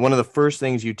 one of the first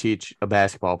things you teach a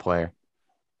basketball player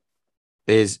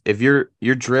is if you're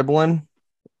dribbling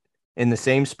in the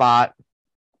same spot,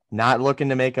 not looking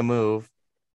to make a move,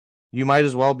 you might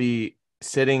as well be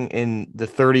sitting in the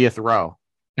 30th row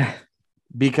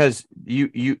because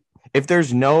if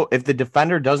the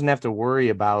defender doesn't have to worry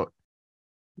about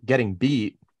getting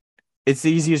beat, it's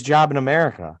the easiest job in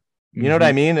America. You know what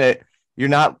I mean?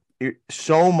 You're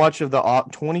so much of the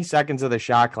 20 seconds of the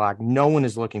shot clock, no one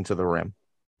is looking to the rim.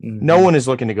 No one is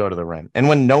looking to go to the rim. And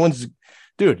when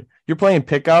you're playing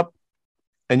pickup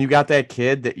and you got that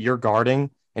kid that you're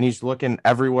guarding and he's looking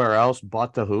everywhere else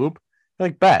but the hoop, you're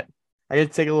like, bet, I got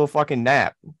to take a little fucking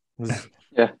nap.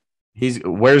 Yeah.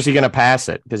 Where's he going to pass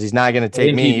it? Because he's not going to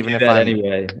take me even if I'm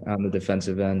anyway on the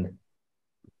defensive end.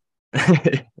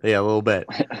 Yeah, a little bit,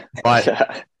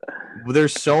 but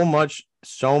there's so much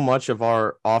of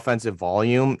our offensive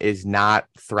volume is not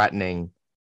threatening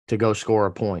to go score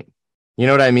a point. You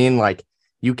know what I mean? Like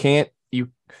the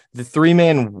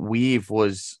 3-man weave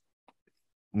was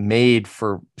made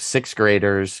for 6th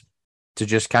graders to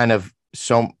just kind of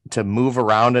to move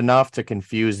around enough to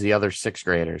confuse the other 6th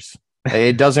graders.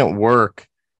 It doesn't work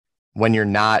when you're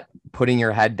not putting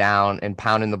your head down and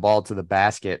pounding the ball to the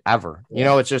basket ever.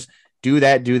 It's just do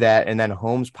that. And then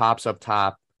Holmes pops up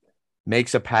top,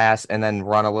 makes a pass, and then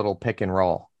run a little pick and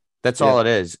roll. That's all it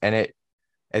is. And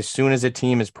as soon as a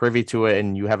team is privy to it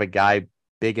and you have a guy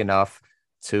big enough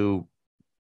to,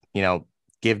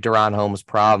 give Deron Holmes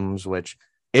problems, which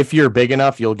if you're big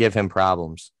enough, you'll give him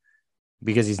problems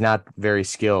because he's not very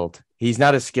skilled. He's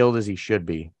not as skilled as he should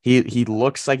be. He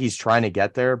looks like he's trying to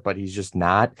get there, but he's just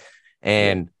not.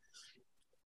 And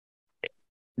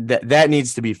that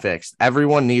needs to be fixed.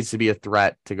 Everyone needs to be a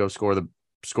threat to go score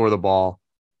the ball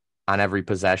on every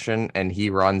possession. And he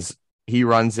runs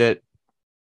it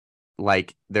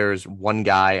like there's one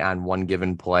guy on one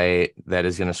given play that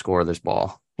is going to score this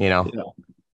ball.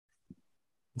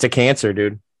 It's a cancer,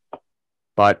 dude.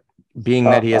 But being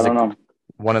that he has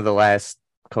one of the last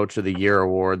Coach of the Year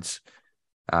awards,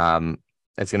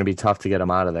 it's going to be tough to get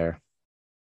him out of there.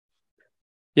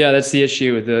 Yeah, that's the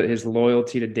issue with his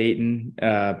loyalty to Dayton,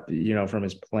 from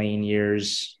his playing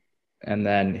years, and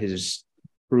then his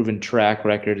proven track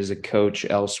record as a coach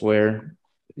elsewhere,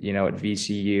 at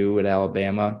VCU, at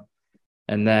Alabama.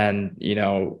 And then,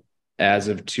 as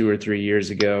of 2 or 3 years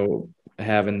ago,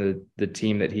 having the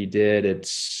team that he did,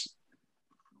 it's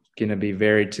going to be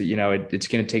it's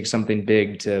going to take something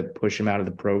big to push him out of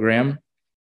the program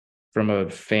from a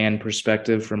fan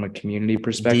perspective, from a community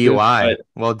perspective. DUI.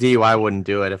 Well, DUI wouldn't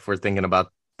do it if we're thinking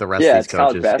about the rest of these it's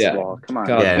college coaches. basketball. Come on.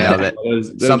 College basketball,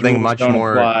 those something rules much don't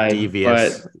more apply,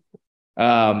 devious.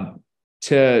 But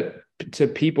to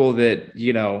people that,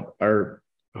 are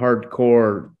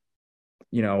hardcore,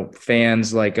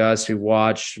 fans like us who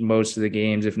watch most of the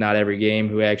games, if not every game,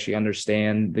 who actually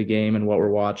understand the game and what we're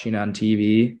watching on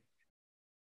TV,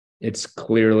 it's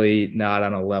clearly not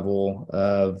on a level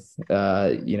of,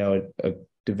 a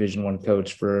Division I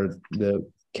coach for the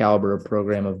caliber of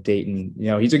program of Dayton.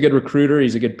 He's a good recruiter.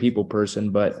 He's a good people person,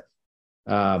 but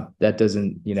that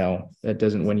doesn't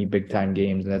win you big time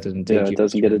games. And that doesn't take you. It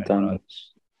doesn't get it done.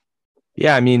 Runs.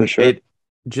 Yeah. I mean, sure.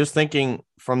 Just thinking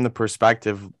from the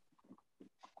perspective,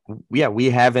 we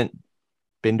haven't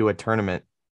been to a tournament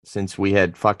since we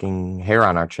had fucking hair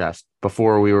on our chest,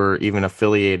 before we were even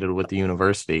affiliated with the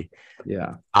university.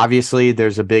 Yeah. Obviously,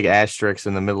 there's a big asterisk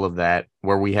in the middle of that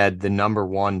where we had the number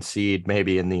 1 seed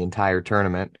maybe in the entire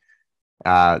tournament.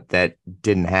 That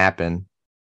didn't happen.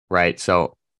 Right.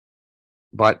 So,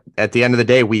 but at the end of the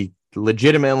day, we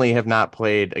legitimately have not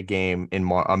played a game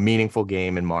a meaningful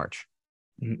game in March.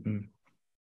 Mm-mm.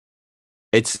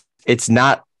 It's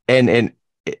not, and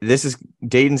this is,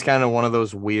 Dayton's kind of one of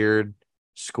those weird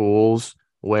schools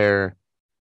where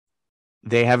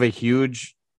they have a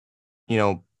huge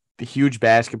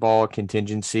basketball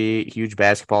contingency, huge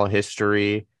basketball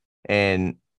history,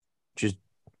 and just,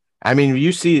 I mean,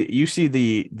 you see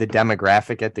the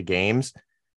demographic at the games.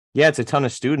 Yeah, it's a ton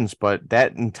of students, but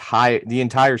the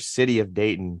entire city of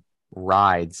Dayton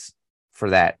rides for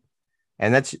that.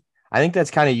 And I think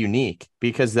that's kind of unique,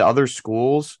 because the other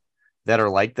schools that are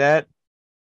like that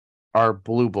are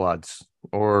blue bloods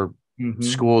or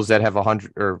schools that have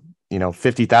 100 or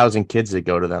 50,000 kids that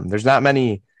go to them. There's not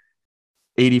many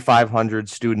 8,500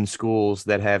 student schools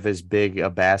that have as big a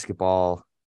basketball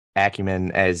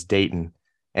acumen as Dayton.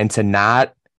 And to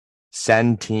not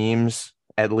send teams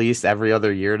at least every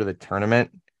other year to the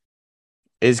tournament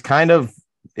is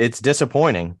it's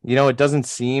disappointing. It doesn't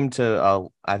seem to,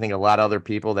 I think, a lot of other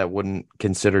people that wouldn't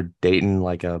consider Dayton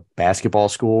like a basketball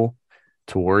school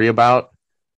to worry about.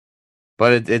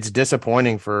 But it's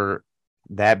disappointing for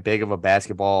that big of a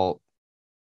basketball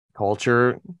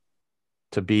culture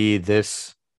to be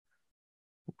this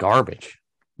garbage.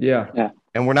 Yeah.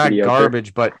 And we're not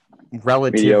garbage, but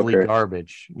relatively mediocre.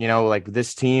 Garbage. Like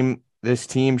this team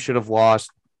should have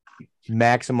lost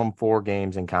maximum 4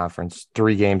 games in conference,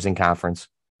 3 games in conference.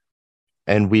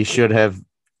 And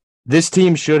this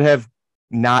team should have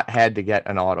not had to get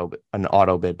an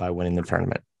auto bid by winning the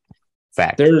tournament.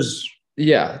 Fact.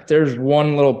 There's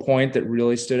one little point that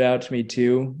really stood out to me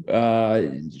too.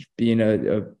 Being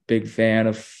a big fan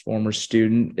of former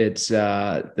student, it's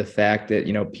the fact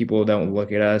that people don't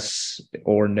look at us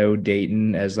or know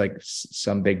Dayton as like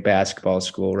some big basketball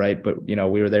school, right? But we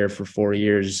were there for 4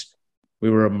 years.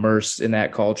 We were immersed in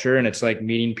that culture, and it's like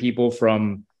meeting people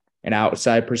from an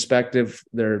outside perspective.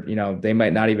 They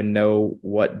might not even know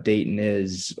what Dayton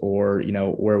is or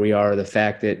where we are. The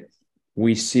fact that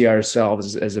we see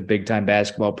ourselves as a big time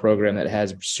basketball program that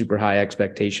has super high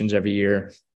expectations every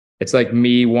year. It's like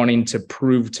me wanting to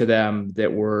prove to them that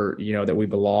that we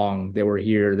belong, that we're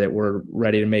here, that we're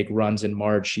ready to make runs in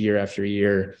March year after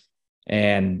year.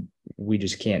 And we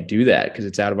just can't do that because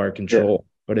it's out of our control. Yeah.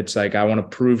 But it's like, I want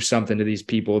to prove something to these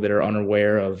people that are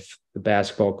unaware of the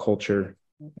basketball culture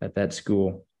at that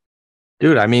school.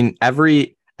 Dude, I mean,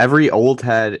 every old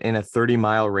head in a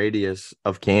 30-mile radius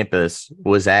of campus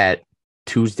was at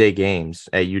Tuesday games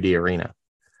at UD Arena.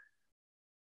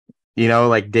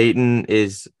 Like Dayton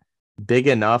is big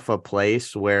enough a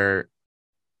place where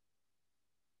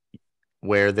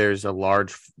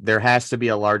there has to be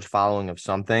a large following of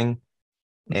something.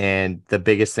 And the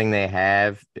biggest thing they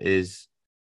have is,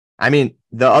 I mean,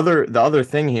 the other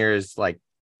thing here is like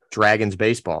Dragons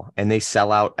baseball, and they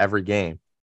sell out every game.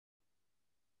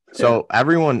 So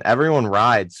everyone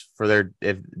rides for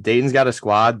if Dayton's got a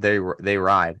squad, they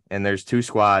ride, and there's 2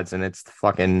 squads, and it's the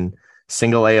fucking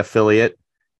single A affiliate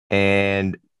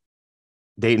and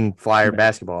Dayton Flyer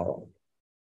basketball.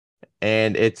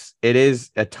 And it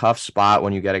is a tough spot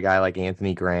when you get a guy like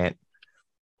Anthony Grant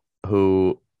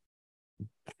who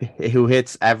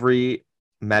hits every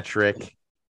metric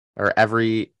or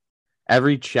every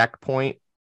checkpoint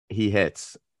he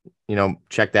hits.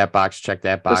 Check that box.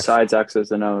 Besides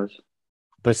X's and O's.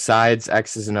 Besides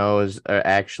X's and O's are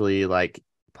actually like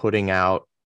putting out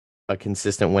a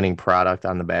consistent winning product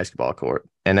on the basketball court.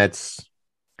 And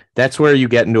that's where you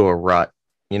get into a rut.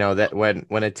 You know, that when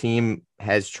a team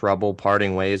has trouble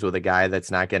parting ways with a guy that's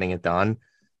not getting it done,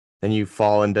 then you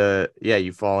fall into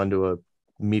a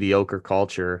mediocre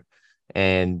culture,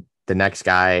 and the next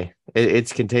guy,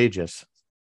 it's contagious.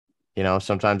 You know,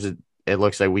 sometimes it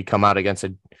looks like we come out against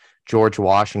a George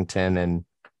Washington and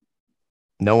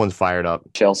no one's fired up.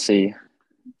 Chelsea.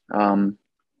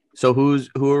 So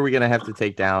who are we gonna have to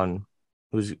take down?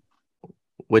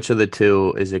 Which of the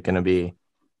two is it gonna be?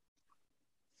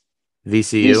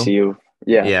 VCU? VCU.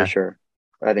 Yeah, for sure.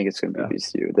 I think it's gonna be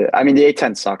VCU. The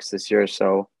A10 sucks this year,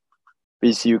 so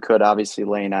VCU could obviously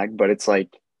lay an egg, but it's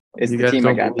like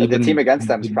the team against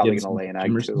them is probably gonna lay an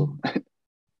egg too.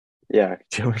 Yeah,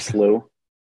 Slew.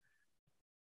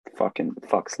 Fuck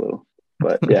Slew.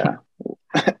 But yeah.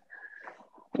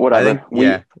 Whatever.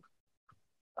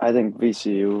 I think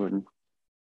VCU and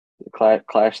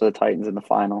clash of the Titans in the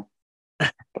final.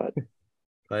 But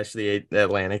clash of the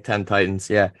Atlantic 10 Titans,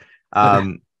 yeah.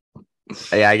 I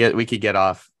guess we could get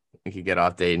off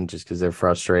Dayton just because they're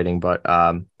frustrating. But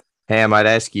hey, I might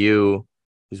ask you,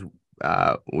 because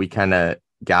we kind of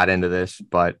got into this,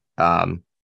 but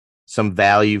some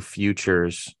value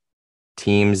futures,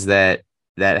 teams that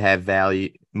have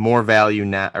more value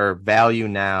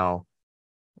now.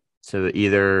 So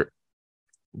either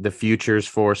the futures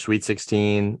for Sweet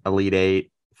 16, Elite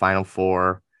 8, Final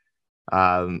Four.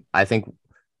 I think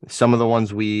some of the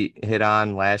ones we hit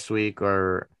on last week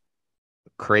are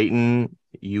Creighton,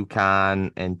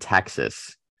 UConn, and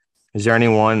Texas. Is there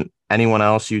anyone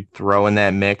else you'd throw in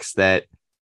that mix that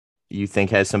you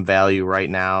think has some value right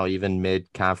now, even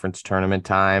mid-conference tournament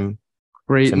time,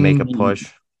 to make a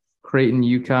push? Creighton,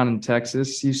 UConn, and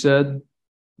Texas, you said?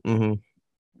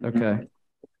 Mm-hmm. Okay.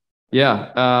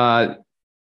 Yeah.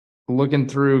 Looking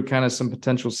through kind of some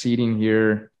potential seeding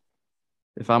here.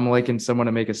 If I'm liking someone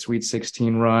to make a Sweet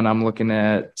 16 run, I'm looking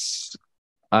at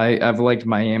I've liked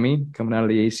Miami coming out of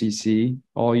the ACC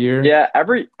all year. Yeah,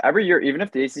 every year, even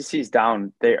if the ACC is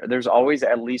down, there's always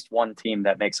at least one team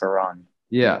that makes a run.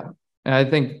 Yeah. And I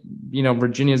think,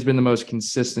 Virginia's been the most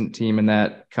consistent team in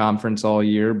that conference all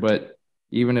year, but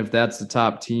even if that's the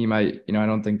top team, I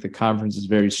don't think the conference is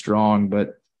very strong,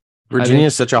 but Virginia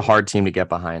is such a hard team to get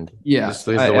behind. Yeah.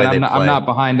 I'm not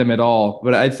behind them at all,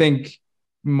 but I think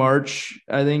March,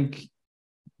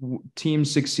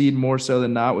 teams succeed more so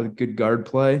than not with good guard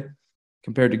play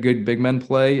compared to good big men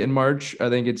play in March. I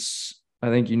think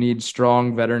you need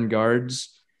strong veteran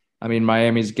guards. I mean,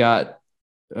 Miami's got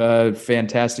a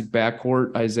fantastic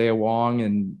backcourt, Isaiah Wong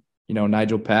and,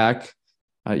 Nigel Pack.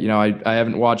 I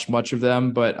haven't watched much of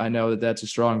them, but I know that that's a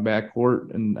strong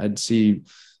backcourt and I'd see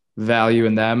value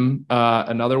in them.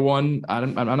 Another one,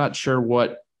 I'm not sure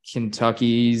what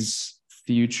Kentucky's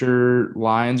future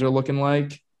lines are looking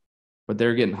like, but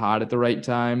they're getting hot at the right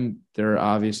time. They're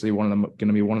obviously going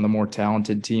to be one of the more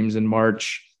talented teams in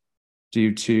March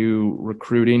due to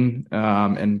recruiting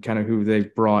and kind of who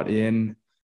they've brought in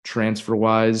transfer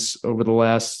wise over the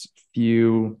last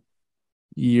few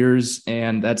years.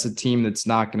 And that's a team that's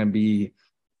not going to be,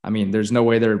 there's no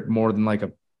way they're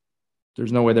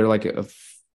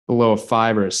below a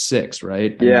 5 or a 6,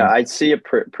 right? Yeah, I'd see a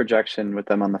projection with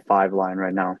them on the 5 line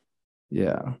right now.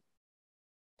 Yeah.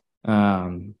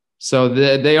 So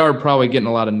they are probably getting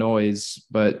a lot of noise,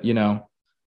 but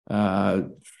I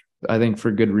think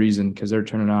for good reason because they're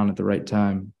turning on at the right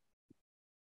time.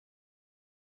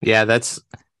 Yeah, that's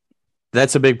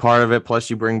a big part of it. Plus,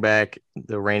 you bring back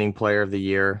the reigning player of the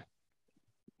year,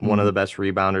 one of the best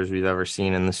rebounders we've ever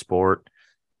seen in the sport.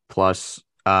 Plus,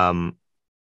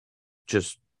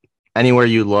 just anywhere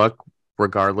you look,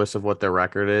 regardless of what their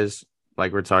record is,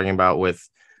 like we're talking about with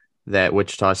that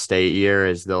Wichita State year,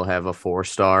 is they'll have a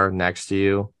 4-star next to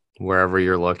you wherever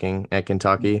you're looking at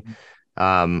Kentucky.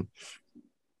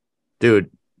 Dude,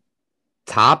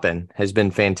 Toppin has been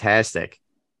fantastic.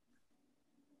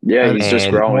 Yeah, he's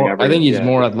just growing. I think he's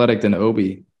more athletic than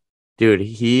Obi. Dude,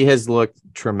 he has looked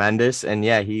tremendous. And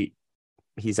yeah,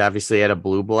 he's obviously at a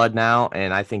blue blood now.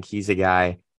 And I think he's a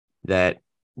guy that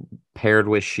paired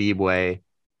with Shibwe,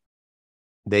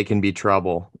 they can be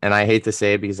trouble. And I hate to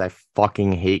say it because I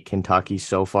fucking hate Kentucky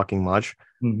so fucking much,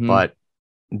 but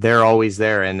they're always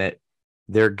there and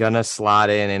they're going to slot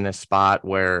in a spot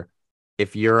where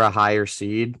if you're a higher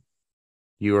seed,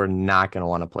 you are not going to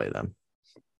want to play them.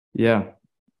 Yeah.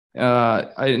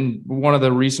 In one of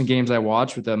the recent games I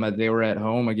watched with them, they were at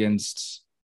home against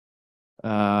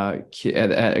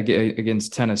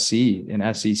Tennessee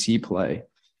in SEC play,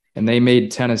 and they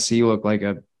made Tennessee look like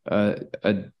a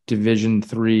Division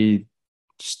III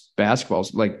basketball.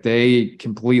 Like they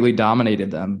completely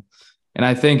dominated them, and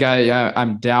I think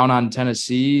I'm down on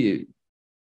Tennessee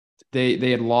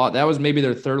they had lost. That was maybe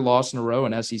their third loss in a row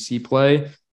in SEC play.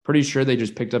 Pretty sure they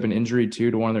just picked up an injury too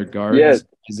to one of their guards. Yeah,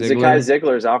 Ziegler.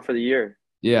 Ziegler's out for the year.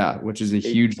 Yeah, which is a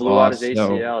He huge blew loss. out his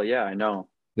ACL. Yeah, I know.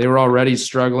 They were already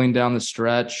struggling down the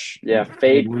stretch. Yeah,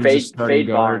 fade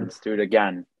Barnes, dude,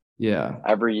 again. Yeah.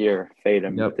 Every year, fade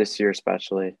him. Yep. This year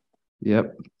especially.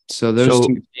 Yep. So those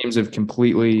two teams have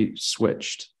completely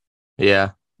switched.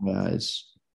 Yeah. Guys.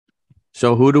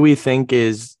 So who do we think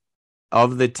is,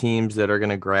 of the teams that are going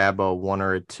to grab a 1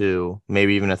 or a 2,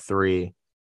 maybe even a 3,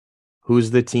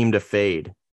 who's the team to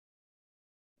fade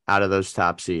out of those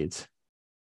top seeds?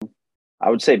 I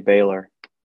would say Baylor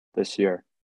this year.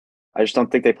 I just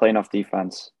don't think they play enough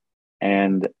defense.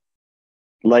 And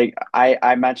like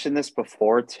I mentioned this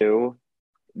before too,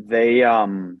 their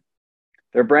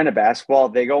brand of basketball,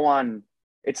 they go on,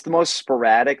 it's the most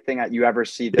sporadic thing that you ever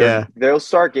see. They'll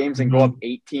start games and go up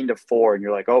 18-4, and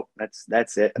you're like, oh,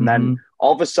 that's it. And then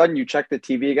all of a sudden you check the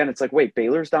TV again, it's like, wait,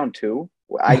 Baylor's down 2?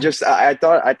 I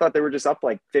thought they were just up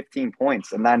like 15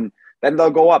 points, and then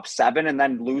they'll go up 7 and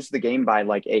then lose the game by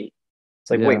like 8. It's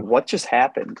like, wait, what just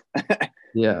happened?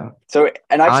 Yeah. So,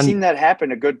 and I've seen that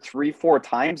happen a good 3-4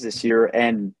 times this year.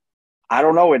 And I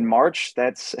don't know, in March,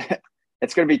 it's going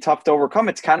to be tough to overcome.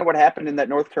 It's kind of what happened in that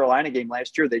North Carolina game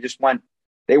last year.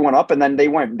 They went up, and then they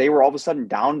were all of a sudden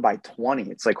down by 20.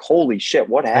 It's like, holy shit,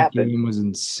 what happened? That game was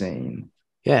insane.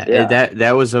 Yeah.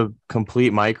 That was a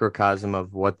complete microcosm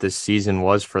of what this season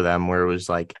was for them, where it was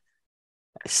like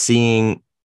seeing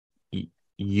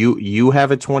you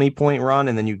have a 20-point run,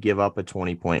 and then you give up a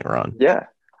 20-point run. Yeah.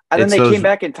 And then they came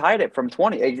back and tied it from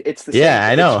 20. It's the same. Yeah,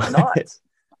 I know. It's nuts.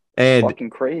 And fucking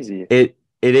crazy. It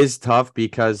is tough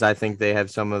because I think they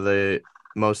have some of the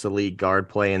most elite guard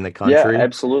play in the country. Yeah,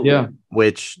 absolutely. Yeah.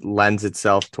 Which lends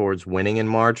itself towards winning in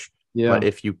March. Yeah.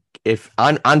 But if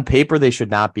on paper they should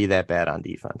not be that bad on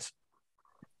defense.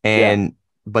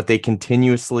 But they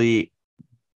continuously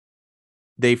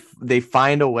they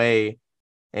find a way,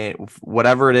 and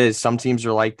whatever it is, some teams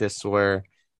are like this where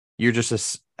you're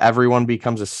just everyone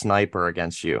becomes a sniper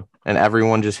against you, and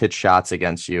everyone just hits shots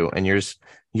against you, and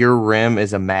your rim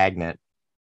is a magnet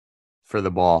for the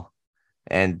ball.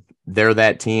 And they're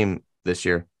that team this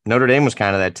year. Notre Dame was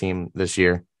kind of that team this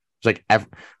year. It's like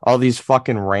all these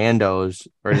fucking randos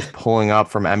are just pulling up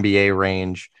from NBA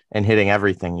range and hitting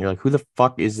everything. You're like, who the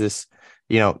fuck is this?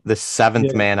 The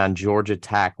seventh man on Georgia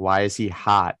Tech. Why is he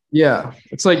hot? Yeah.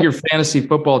 It's like your fantasy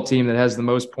football team that has the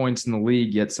most points in the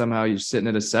league, yet somehow you're sitting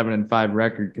at a 7-5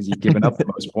 record because you've given up the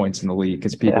most points in the league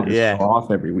because people just go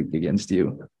off every week against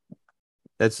you.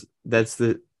 That's this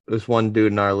one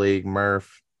dude in our league,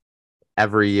 Murph.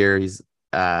 Every year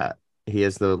he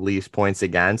has the least points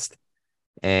against,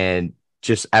 and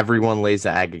just everyone lays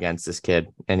the egg against this kid,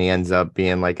 and he ends up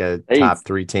being like a top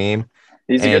 3 team.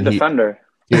 He's a good defender.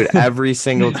 Dude, every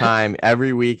single time,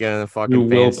 every week in the fucking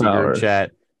fantasy group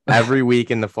chat, every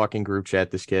week in the fucking group chat,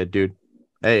 this kid, dude,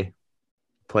 hey,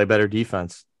 play better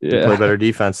defense. Yeah. Play better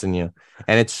defense than you.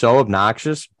 And it's so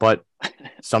obnoxious, but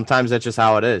sometimes that's just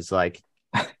how it is. Like,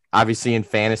 obviously in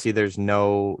fantasy, there's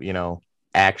no,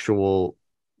 actual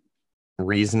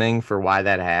reasoning for why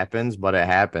that happens, but it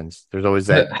happens. There's always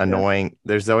that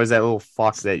there's always that little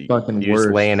fuck that you just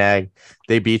lay an egg.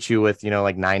 They beat you with,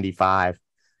 like 95.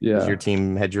 Yeah, your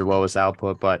team had your lowest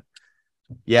output, but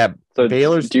so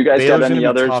Baylor's. Do you guys got any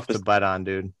others tough to bet on,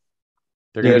 dude?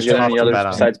 They're going to be tough to bet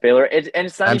on besides Baylor.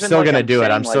 It's not. I'm even still like going to do it.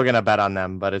 I'm still going to bet on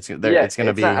them, but it's going to be. It's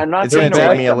going to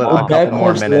take me a couple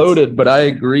more minutes. Loaded, but I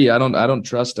agree. I don't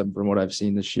trust them from what I've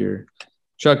seen this year.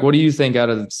 Chuck, what do you think out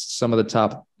of some of the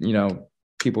top,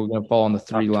 people going to fall on the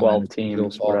 3 line, 12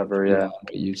 teams, whatever? Yeah,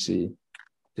 what you see,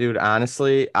 dude.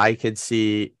 Honestly, I could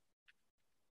see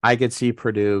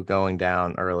Purdue going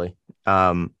down early.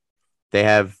 They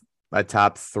have a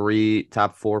top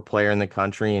 4 player in the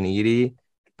country in Edie,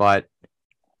 but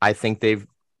I think they've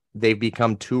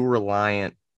become too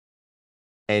reliant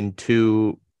and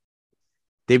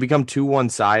they've become too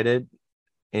one-sided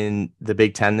in the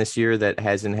Big Ten this year that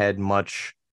hasn't had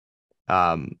much.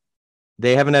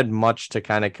 They haven't had much to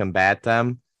kind of combat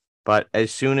them. But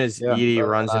as soon as Edie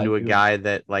runs into a guy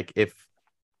that, like,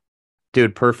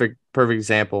 perfect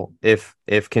example. If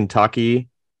Kentucky,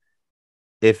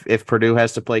 if Purdue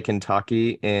has to play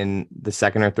Kentucky in the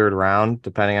second or third round,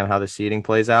 depending on how the seeding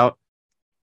plays out,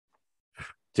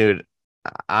 dude,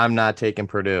 I'm not taking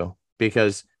Purdue,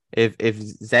 because if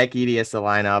Zach Edey has to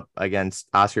line up against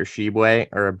Oscar Tshiebwe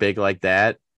or a big like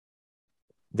that,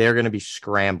 they're going to be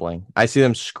scrambling. I see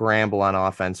them scramble on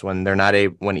offense when they're not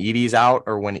when Edey's out,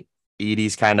 or when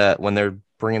Edey's when they're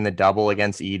bringing the double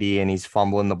against Edey and he's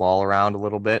fumbling the ball around a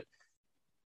little bit.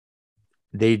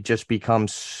 they just become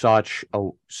such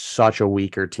a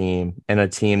weaker team, and a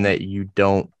team that you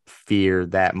don't fear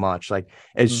that much. Like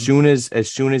as soon as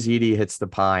Edie hits the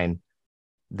pine,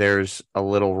 there's a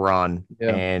little run,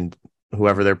 and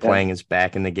whoever they're playing is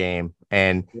back in the game,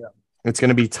 and it's going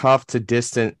to be tough to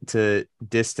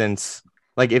distance.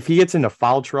 Like if he gets into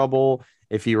foul trouble,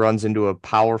 if he runs into a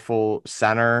powerful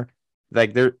center,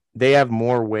 like they have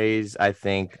more ways, I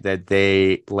think, that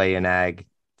they lay an egg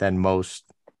than most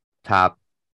top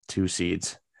 2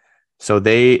 seeds. So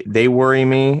they worry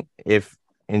me if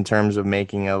in terms of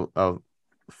making a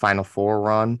Final Four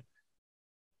run.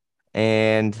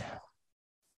 And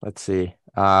let's see.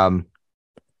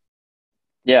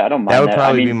 Yeah, I don't mind that. Would that.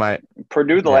 probably I mean, be my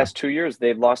Purdue the last 2 years,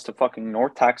 they've lost to fucking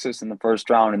North Texas in the first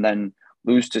round and then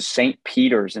lose to St.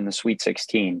 Peter's in the Sweet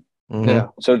 16. Yeah.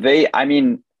 So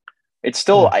it's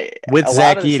still with a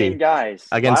Zach lot of the Edey same guys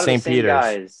against St. Peter's.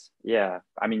 Guys. Yeah.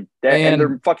 I mean,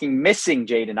 they're fucking missing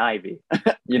Jaden Ivey.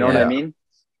 You know what I mean?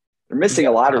 They're missing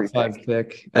a lottery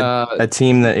pick. A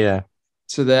team that,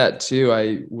 To that too,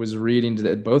 I was reading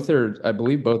that I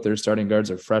believe both their starting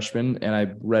guards are freshmen, and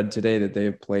I read today that they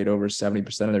have played over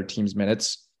 70% of their team's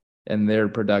minutes, and their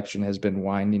production has been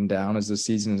winding down as the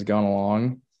season has gone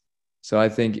along. So I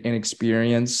think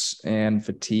inexperience and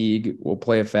fatigue will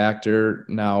play a factor.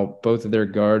 Now, both of their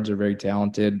guards are very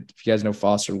talented. If you guys know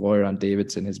Foster Loyer on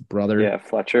Davidson, his brother. Yeah,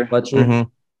 Fletcher.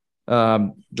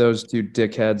 Those two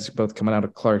dickheads both coming out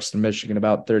of Clarkston, Michigan,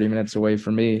 about 30 minutes away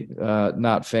from me.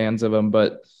 Not fans of them,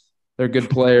 but they're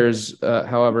good players.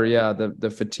 However,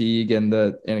 the fatigue and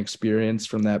the inexperience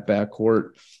from that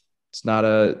backcourt,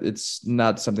 it's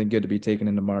not something good to be taken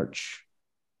into March.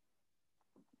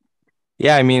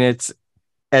 Yeah, I mean, it's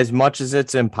as much as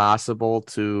it's impossible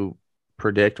to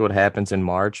predict what happens in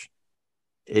March,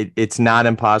 it's not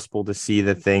impossible to see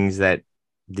the things that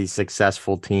these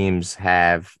successful teams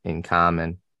have in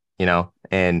common,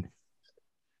 and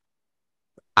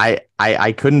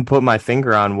I couldn't put my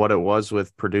finger on what it was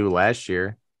with Purdue last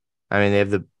year. I mean, they have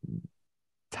the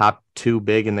top 2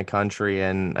 big in the country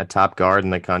and a top guard in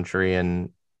the country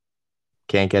and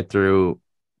can't get through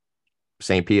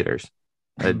St. Peter's.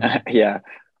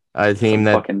 A team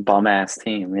that fucking bum ass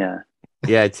team.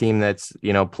 A team that's,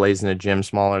 plays in a gym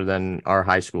smaller than our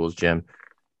high school's gym.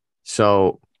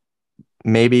 So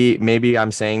maybe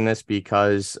I'm saying this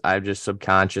because I just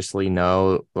subconsciously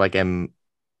know, like, I'm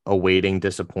awaiting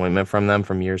disappointment from them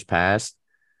from years past,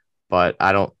 but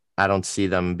I don't see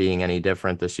them being any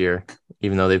different this year,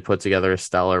 even though they've put together a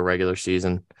stellar regular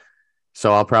season.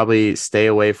 So I'll probably stay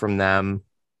away from them.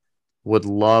 Would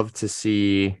love to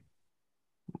see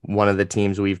one of the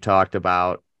teams we've talked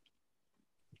about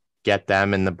get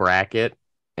them in the bracket,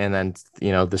 and then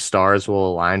the stars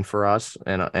will align for us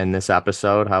in this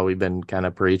episode, how we've been kind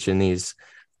of preaching these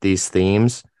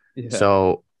themes.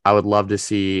 So I would love to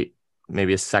see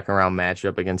maybe a second round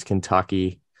matchup against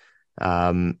Kentucky,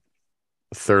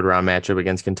 third round matchup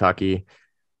against Kentucky.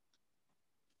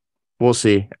 We'll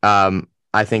see.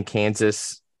 I think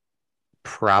Kansas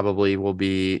probably will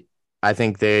be, I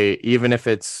think they, even if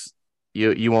it's,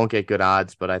 you won't get good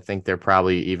odds, but I think they're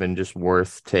probably even just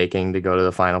worth taking to go to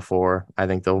the Final Four. I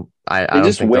think I don't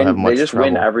think they'll have much trouble. They just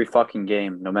win every fucking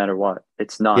game, no matter what.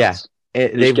 It's nuts. Yeah,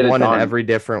 they've won in every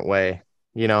different way.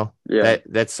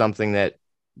 That's something that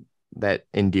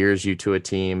endears you to a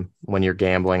team when you're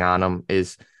gambling on them,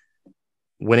 is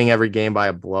winning every game by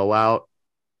a blowout.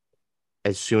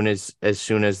 As soon as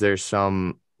there's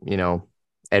some,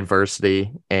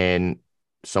 adversity and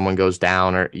someone goes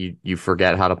down or you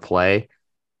forget how to play.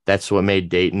 That's what made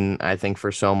Dayton, I think,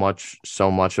 for so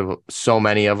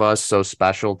many of us so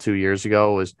special 2 years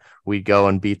ago, was we'd go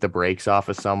and beat the brakes off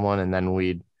of someone, and then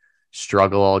we'd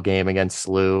struggle all game against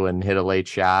SLU and hit a late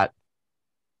shot,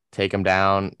 take them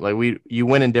down. Like you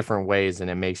win in different ways, and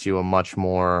it makes you a much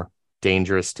more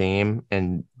dangerous team.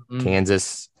 And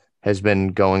Kansas has been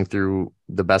going through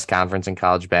the best conference in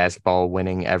college basketball,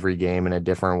 winning every game in a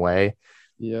different way.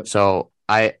 Yep. So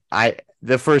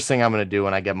the first thing I'm going to do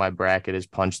when I get my bracket is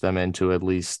punch them into at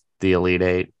least the Elite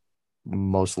Eight,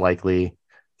 most likely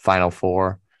Final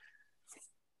Four.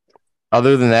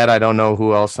 Other than that, I don't know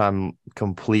who else I'm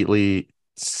completely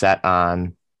set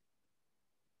on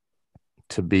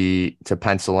to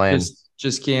pencil in.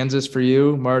 Just Kansas for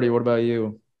you, Marty. What about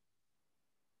you?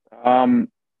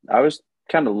 I was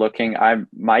kind of looking.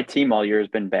 My team all year has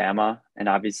been Bama, and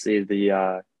obviously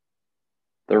the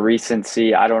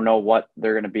recency, I don't know what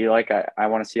they're going to be like. I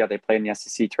want to see how they play in the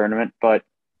SEC tournament, but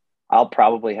I'll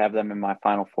probably have them in my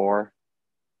Final Four.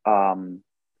 Them,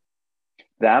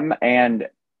 and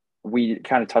we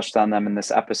kind of touched on them in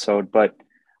this episode, but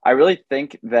I really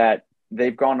think that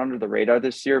they've gone under the radar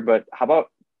this year, but how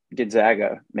about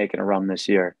Gonzaga making a run this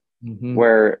year Mhm.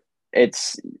 where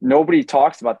it's nobody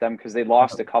talks about them because they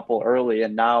lost a couple early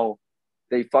and now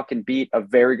they fucking beat a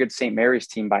very good St. Mary's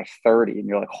team by 30. And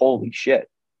you're like, holy shit.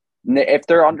 And if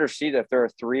they're underseeded, if they're a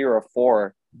 3 or a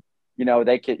 4,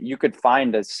 you could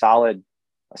find a solid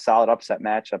upset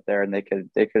matchup there and they could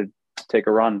take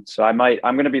a run. So I'm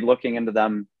going to be looking into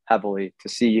them heavily to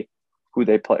see who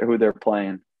they're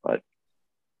playing. But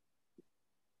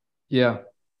Yeah,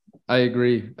 I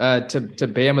agree. To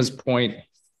Bama's point,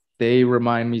 they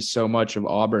remind me so much of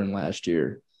Auburn last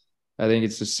year. I think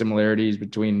it's the similarities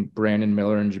between Brandon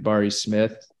Miller and Jabari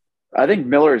Smith. I think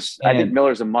Miller's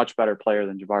a much better player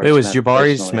than Jabari It was Smith.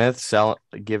 Jabari personally.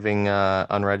 Smith giving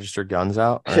unregistered guns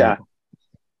out? Or? Yeah.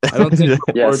 I don't think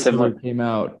Yeah, reports similar. ever came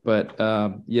out, but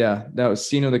that was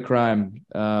scene of the crime.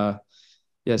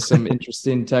 Some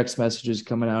interesting text messages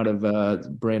coming out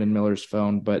of Brandon Miller's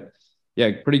phone, but yeah,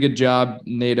 pretty good job.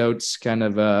 Nate Oates kind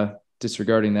of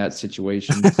disregarding that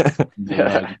situation.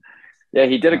 Yeah,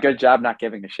 he did a good job not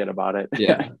giving a shit about it.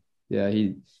 Yeah,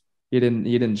 he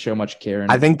didn't show much care.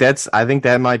 I think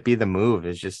that might be the move,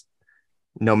 is just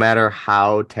no matter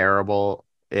how terrible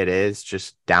it is,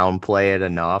 just downplay it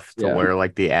enough to where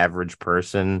like the average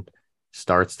person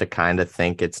starts to kind of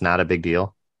think it's not a big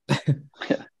deal.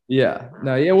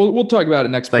 We'll talk about it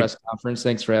next press conference.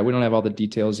 Thanks for that. We don't have all the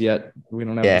details yet. We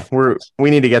don't have. We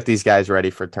need to get these guys ready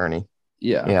for tourney.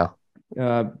 Yeah.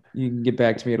 You can get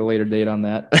back to me at a later date on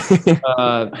that.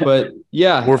 But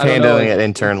yeah, we're handling it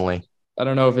internally. I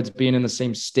don't know if it's being in the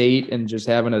same state and just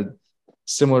having a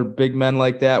similar big men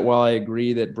like that. While I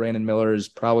agree that Brandon Miller is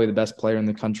probably the best player in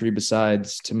the country,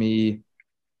 besides, to me,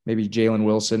 maybe Jalen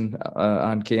Wilson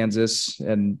on Kansas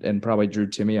and probably Drew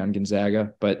Timme on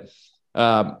Gonzaga. But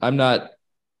I'm not,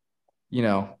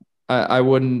 I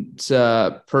wouldn't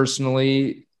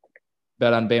personally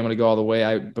bet on Bama to go all the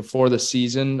way. Before the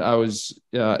season, I was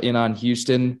in on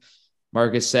Houston.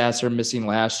 Marcus Sasser missing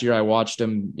last year. I watched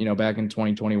him, back in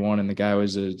 2021, and the guy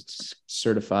was a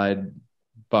certified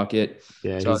bucket.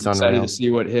 Yeah, so I was excited to see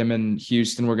what him and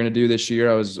Houston were going to do this year.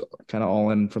 I was kind of all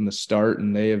in from the start,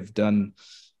 and they have done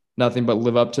nothing but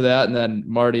live up to that. And then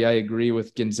Marty, I agree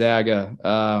with Gonzaga.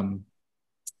 Going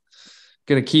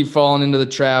to keep falling into the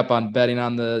trap on betting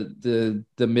on the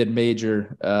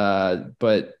mid-major,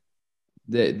 but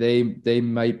they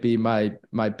might be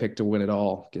my pick to win it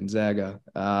all, Gonzaga.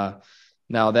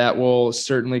 Now that will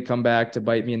certainly come back to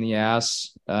bite me in the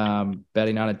ass,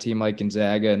 betting on a team like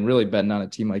Gonzaga and really betting on a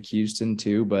team like Houston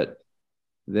too, but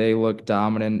they look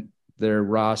dominant. Their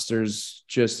roster's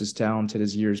just as talented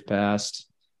as years past.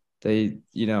 They,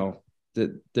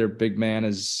 their big man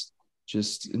is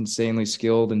just insanely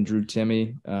skilled, and Drew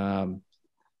Timme. Can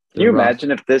you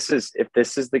imagine if this is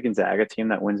the Gonzaga team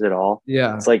that wins it all?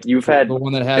 Yeah, it's like you've had the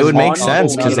one that has. It would make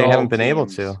sense because they haven't been able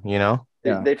to. Yeah.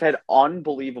 They've had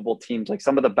unbelievable teams, like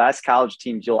some of the best college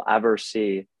teams you'll ever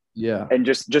see. Yeah, and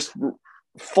just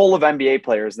full of NBA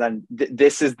players. Then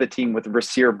this is the team with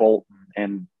Rasir Bolton,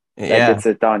 and that gets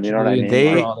it done. You know what I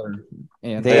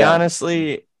mean? They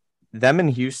honestly, them in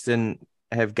Houston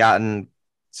have gotten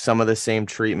some of the same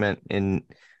treatment in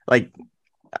like.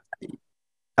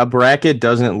 A bracket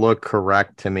doesn't look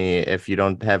correct to me if you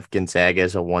don't have Gonzaga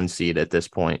as a 1 seed at this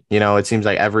point. It seems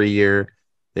like every year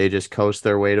they just coast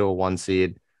their way to a 1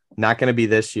 seed. Not going to be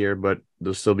this year, but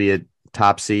they'll still be a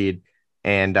top seed.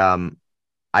 And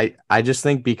I just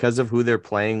think because of who they're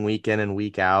playing week in and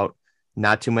week out,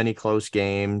 not too many close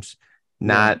games,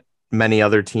 not many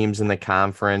other teams in the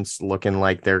conference looking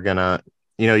like they're going to,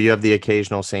 you have the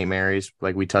occasional St. Mary's,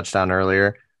 like we touched on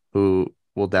earlier, who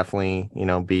will definitely,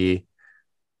 be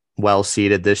well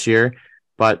seeded this year.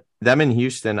 But them in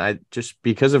Houston, I just,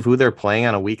 because of who they're playing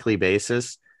on a weekly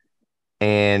basis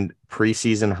and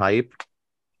preseason hype,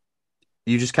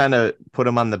 you just kind of put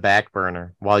them on the back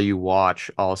burner while you watch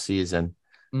all season.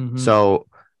 Mm-hmm. So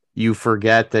you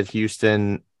forget that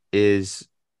Houston is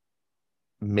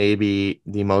maybe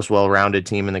the most well-rounded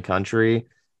team in the country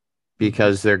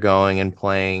because they're going and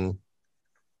playing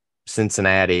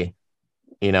Cincinnati,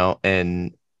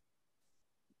 and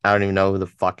I don't even know who the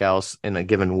fuck else in a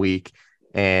given week.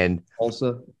 And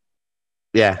also,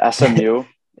 SMU.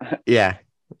 Yeah,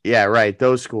 right.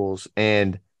 Those schools.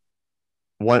 And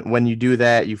when you do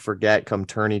that, you forget come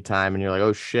tourney time and you're like,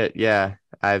 oh shit. Yeah.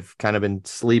 I've kind of been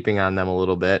sleeping on them a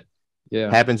little bit.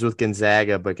 Yeah. Happens with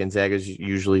Gonzaga, but Gonzaga is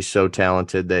usually so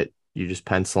talented that you just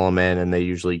pencil them in and they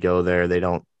usually go there. They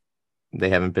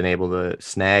haven't been able to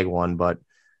snag one, but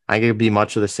I think it'd be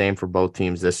much of the same for both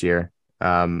teams this year.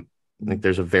 I think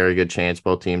there's a very good chance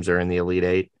both teams are in the Elite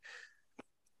Eight.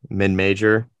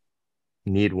 Mid-major,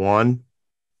 need one.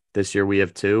 This year we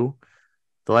have 2.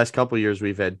 The last couple of years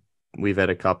we've had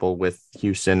a couple with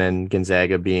Houston and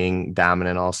Gonzaga being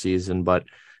dominant all season, but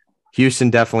Houston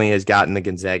definitely has gotten the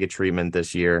Gonzaga treatment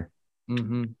this year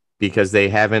because they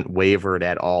haven't wavered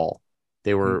at all.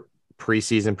 They were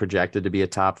preseason projected to be a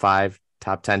top 5,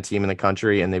 top 10 team in the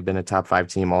country, and they've been a top 5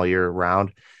 team all year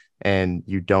round, and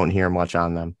you don't hear much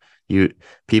on them.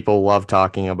 People love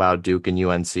talking about Duke and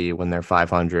UNC when they're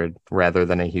 500 rather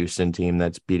than a Houston team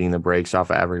that's beating the brakes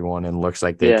off of everyone and looks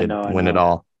like they could win it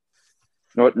all.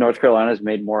 North Carolina's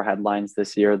made more headlines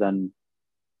this year than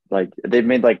they've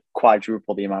made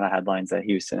quadruple the amount of headlines that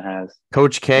Houston has.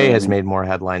 Coach K has made more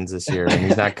headlines this year, and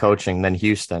he's not coaching than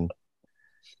Houston.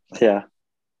 Yeah.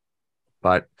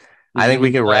 But I think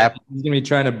we can wrap. He's going to be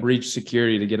trying to breach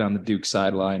security to get on the Duke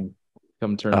sideline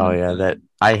come tournament. Oh, yeah.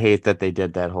 I hate that they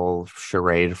did that whole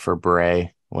charade for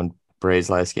Bray when Bray's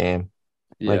last game.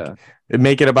 Yeah.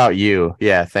 Make it about you.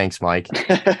 Yeah. Thanks, Mike.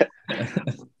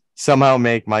 Somehow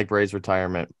make Mike Bray's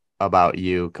retirement about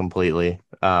you completely.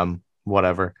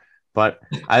 Whatever. But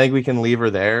I think we can leave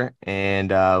her there, and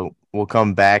we'll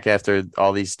come back after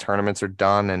all these tournaments are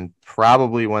done, and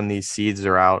probably when these seeds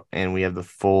are out and we have the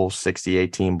full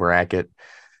 68-team bracket.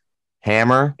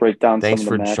 Hammer, break down. Thanks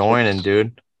for joining,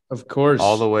 dude. Of course.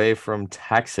 All the way from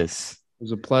Texas. It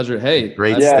was a pleasure. Hey,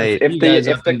 great state.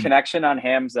 If the connection on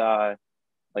Ham's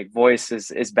voice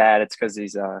is bad, it's because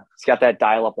he's got that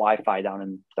dial-up Wi-Fi down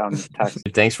in Texas.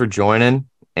 Thanks for joining,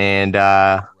 and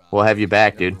we'll have you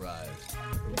back, dude.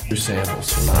 Your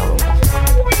samples phenomenal.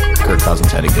 Kirk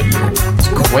Cousins had a good year.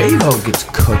 Quavo gets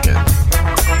cooking.